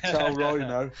 Don't tell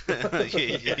Rhino.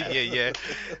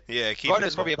 Yeah.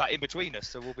 Rhino's probably about in between us,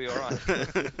 so we'll be all right.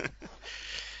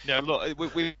 No,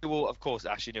 look, we will, of course,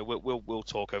 Ash. We'll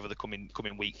talk over the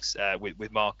coming weeks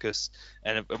with Marcus,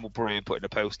 and we'll probably be putting a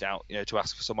post out, to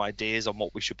ask for some ideas on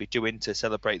what we should be doing to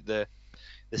celebrate the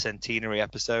centenary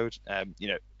episode.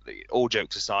 All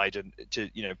jokes aside, and to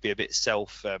be a bit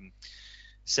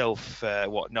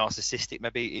narcissistic,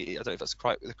 maybe. I don't know if that's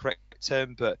the correct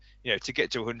term, but to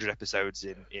get to 100 episodes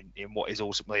in what is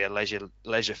ultimately a leisure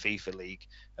FIFA league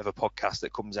of a podcast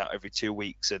that comes out every 2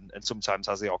 weeks and sometimes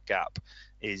has the odd gap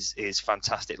is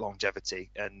fantastic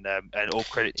longevity, and all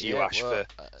credit to you, Ash,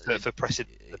 for pressing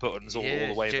the buttons all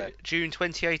the way there. June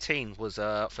 2018 was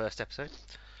our first episode.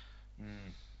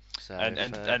 So,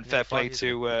 and fair play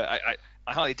to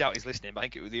I highly doubt he's listening, but I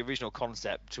think the original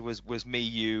concept was me,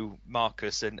 you,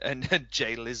 Marcus, and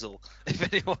Jay Lizzle, if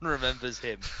anyone remembers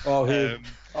him. Oh, him.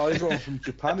 He's one from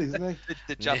Japan, isn't he?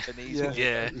 The Japanese one.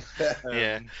 Yeah.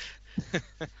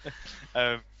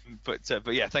 But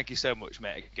yeah, thank you so much,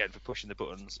 mate, again, for pushing the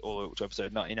buttons all the way up to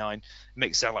episode 99. It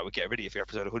makes it sound like we're getting ready for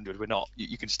episode 100. We're not.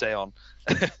 You can stay on.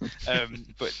 But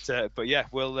yeah,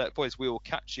 boys, we will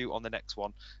catch you on the next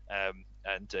one. Any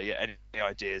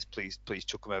ideas, please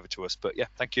chuck them over to us. But yeah,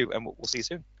 thank you, and we'll see you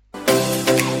soon.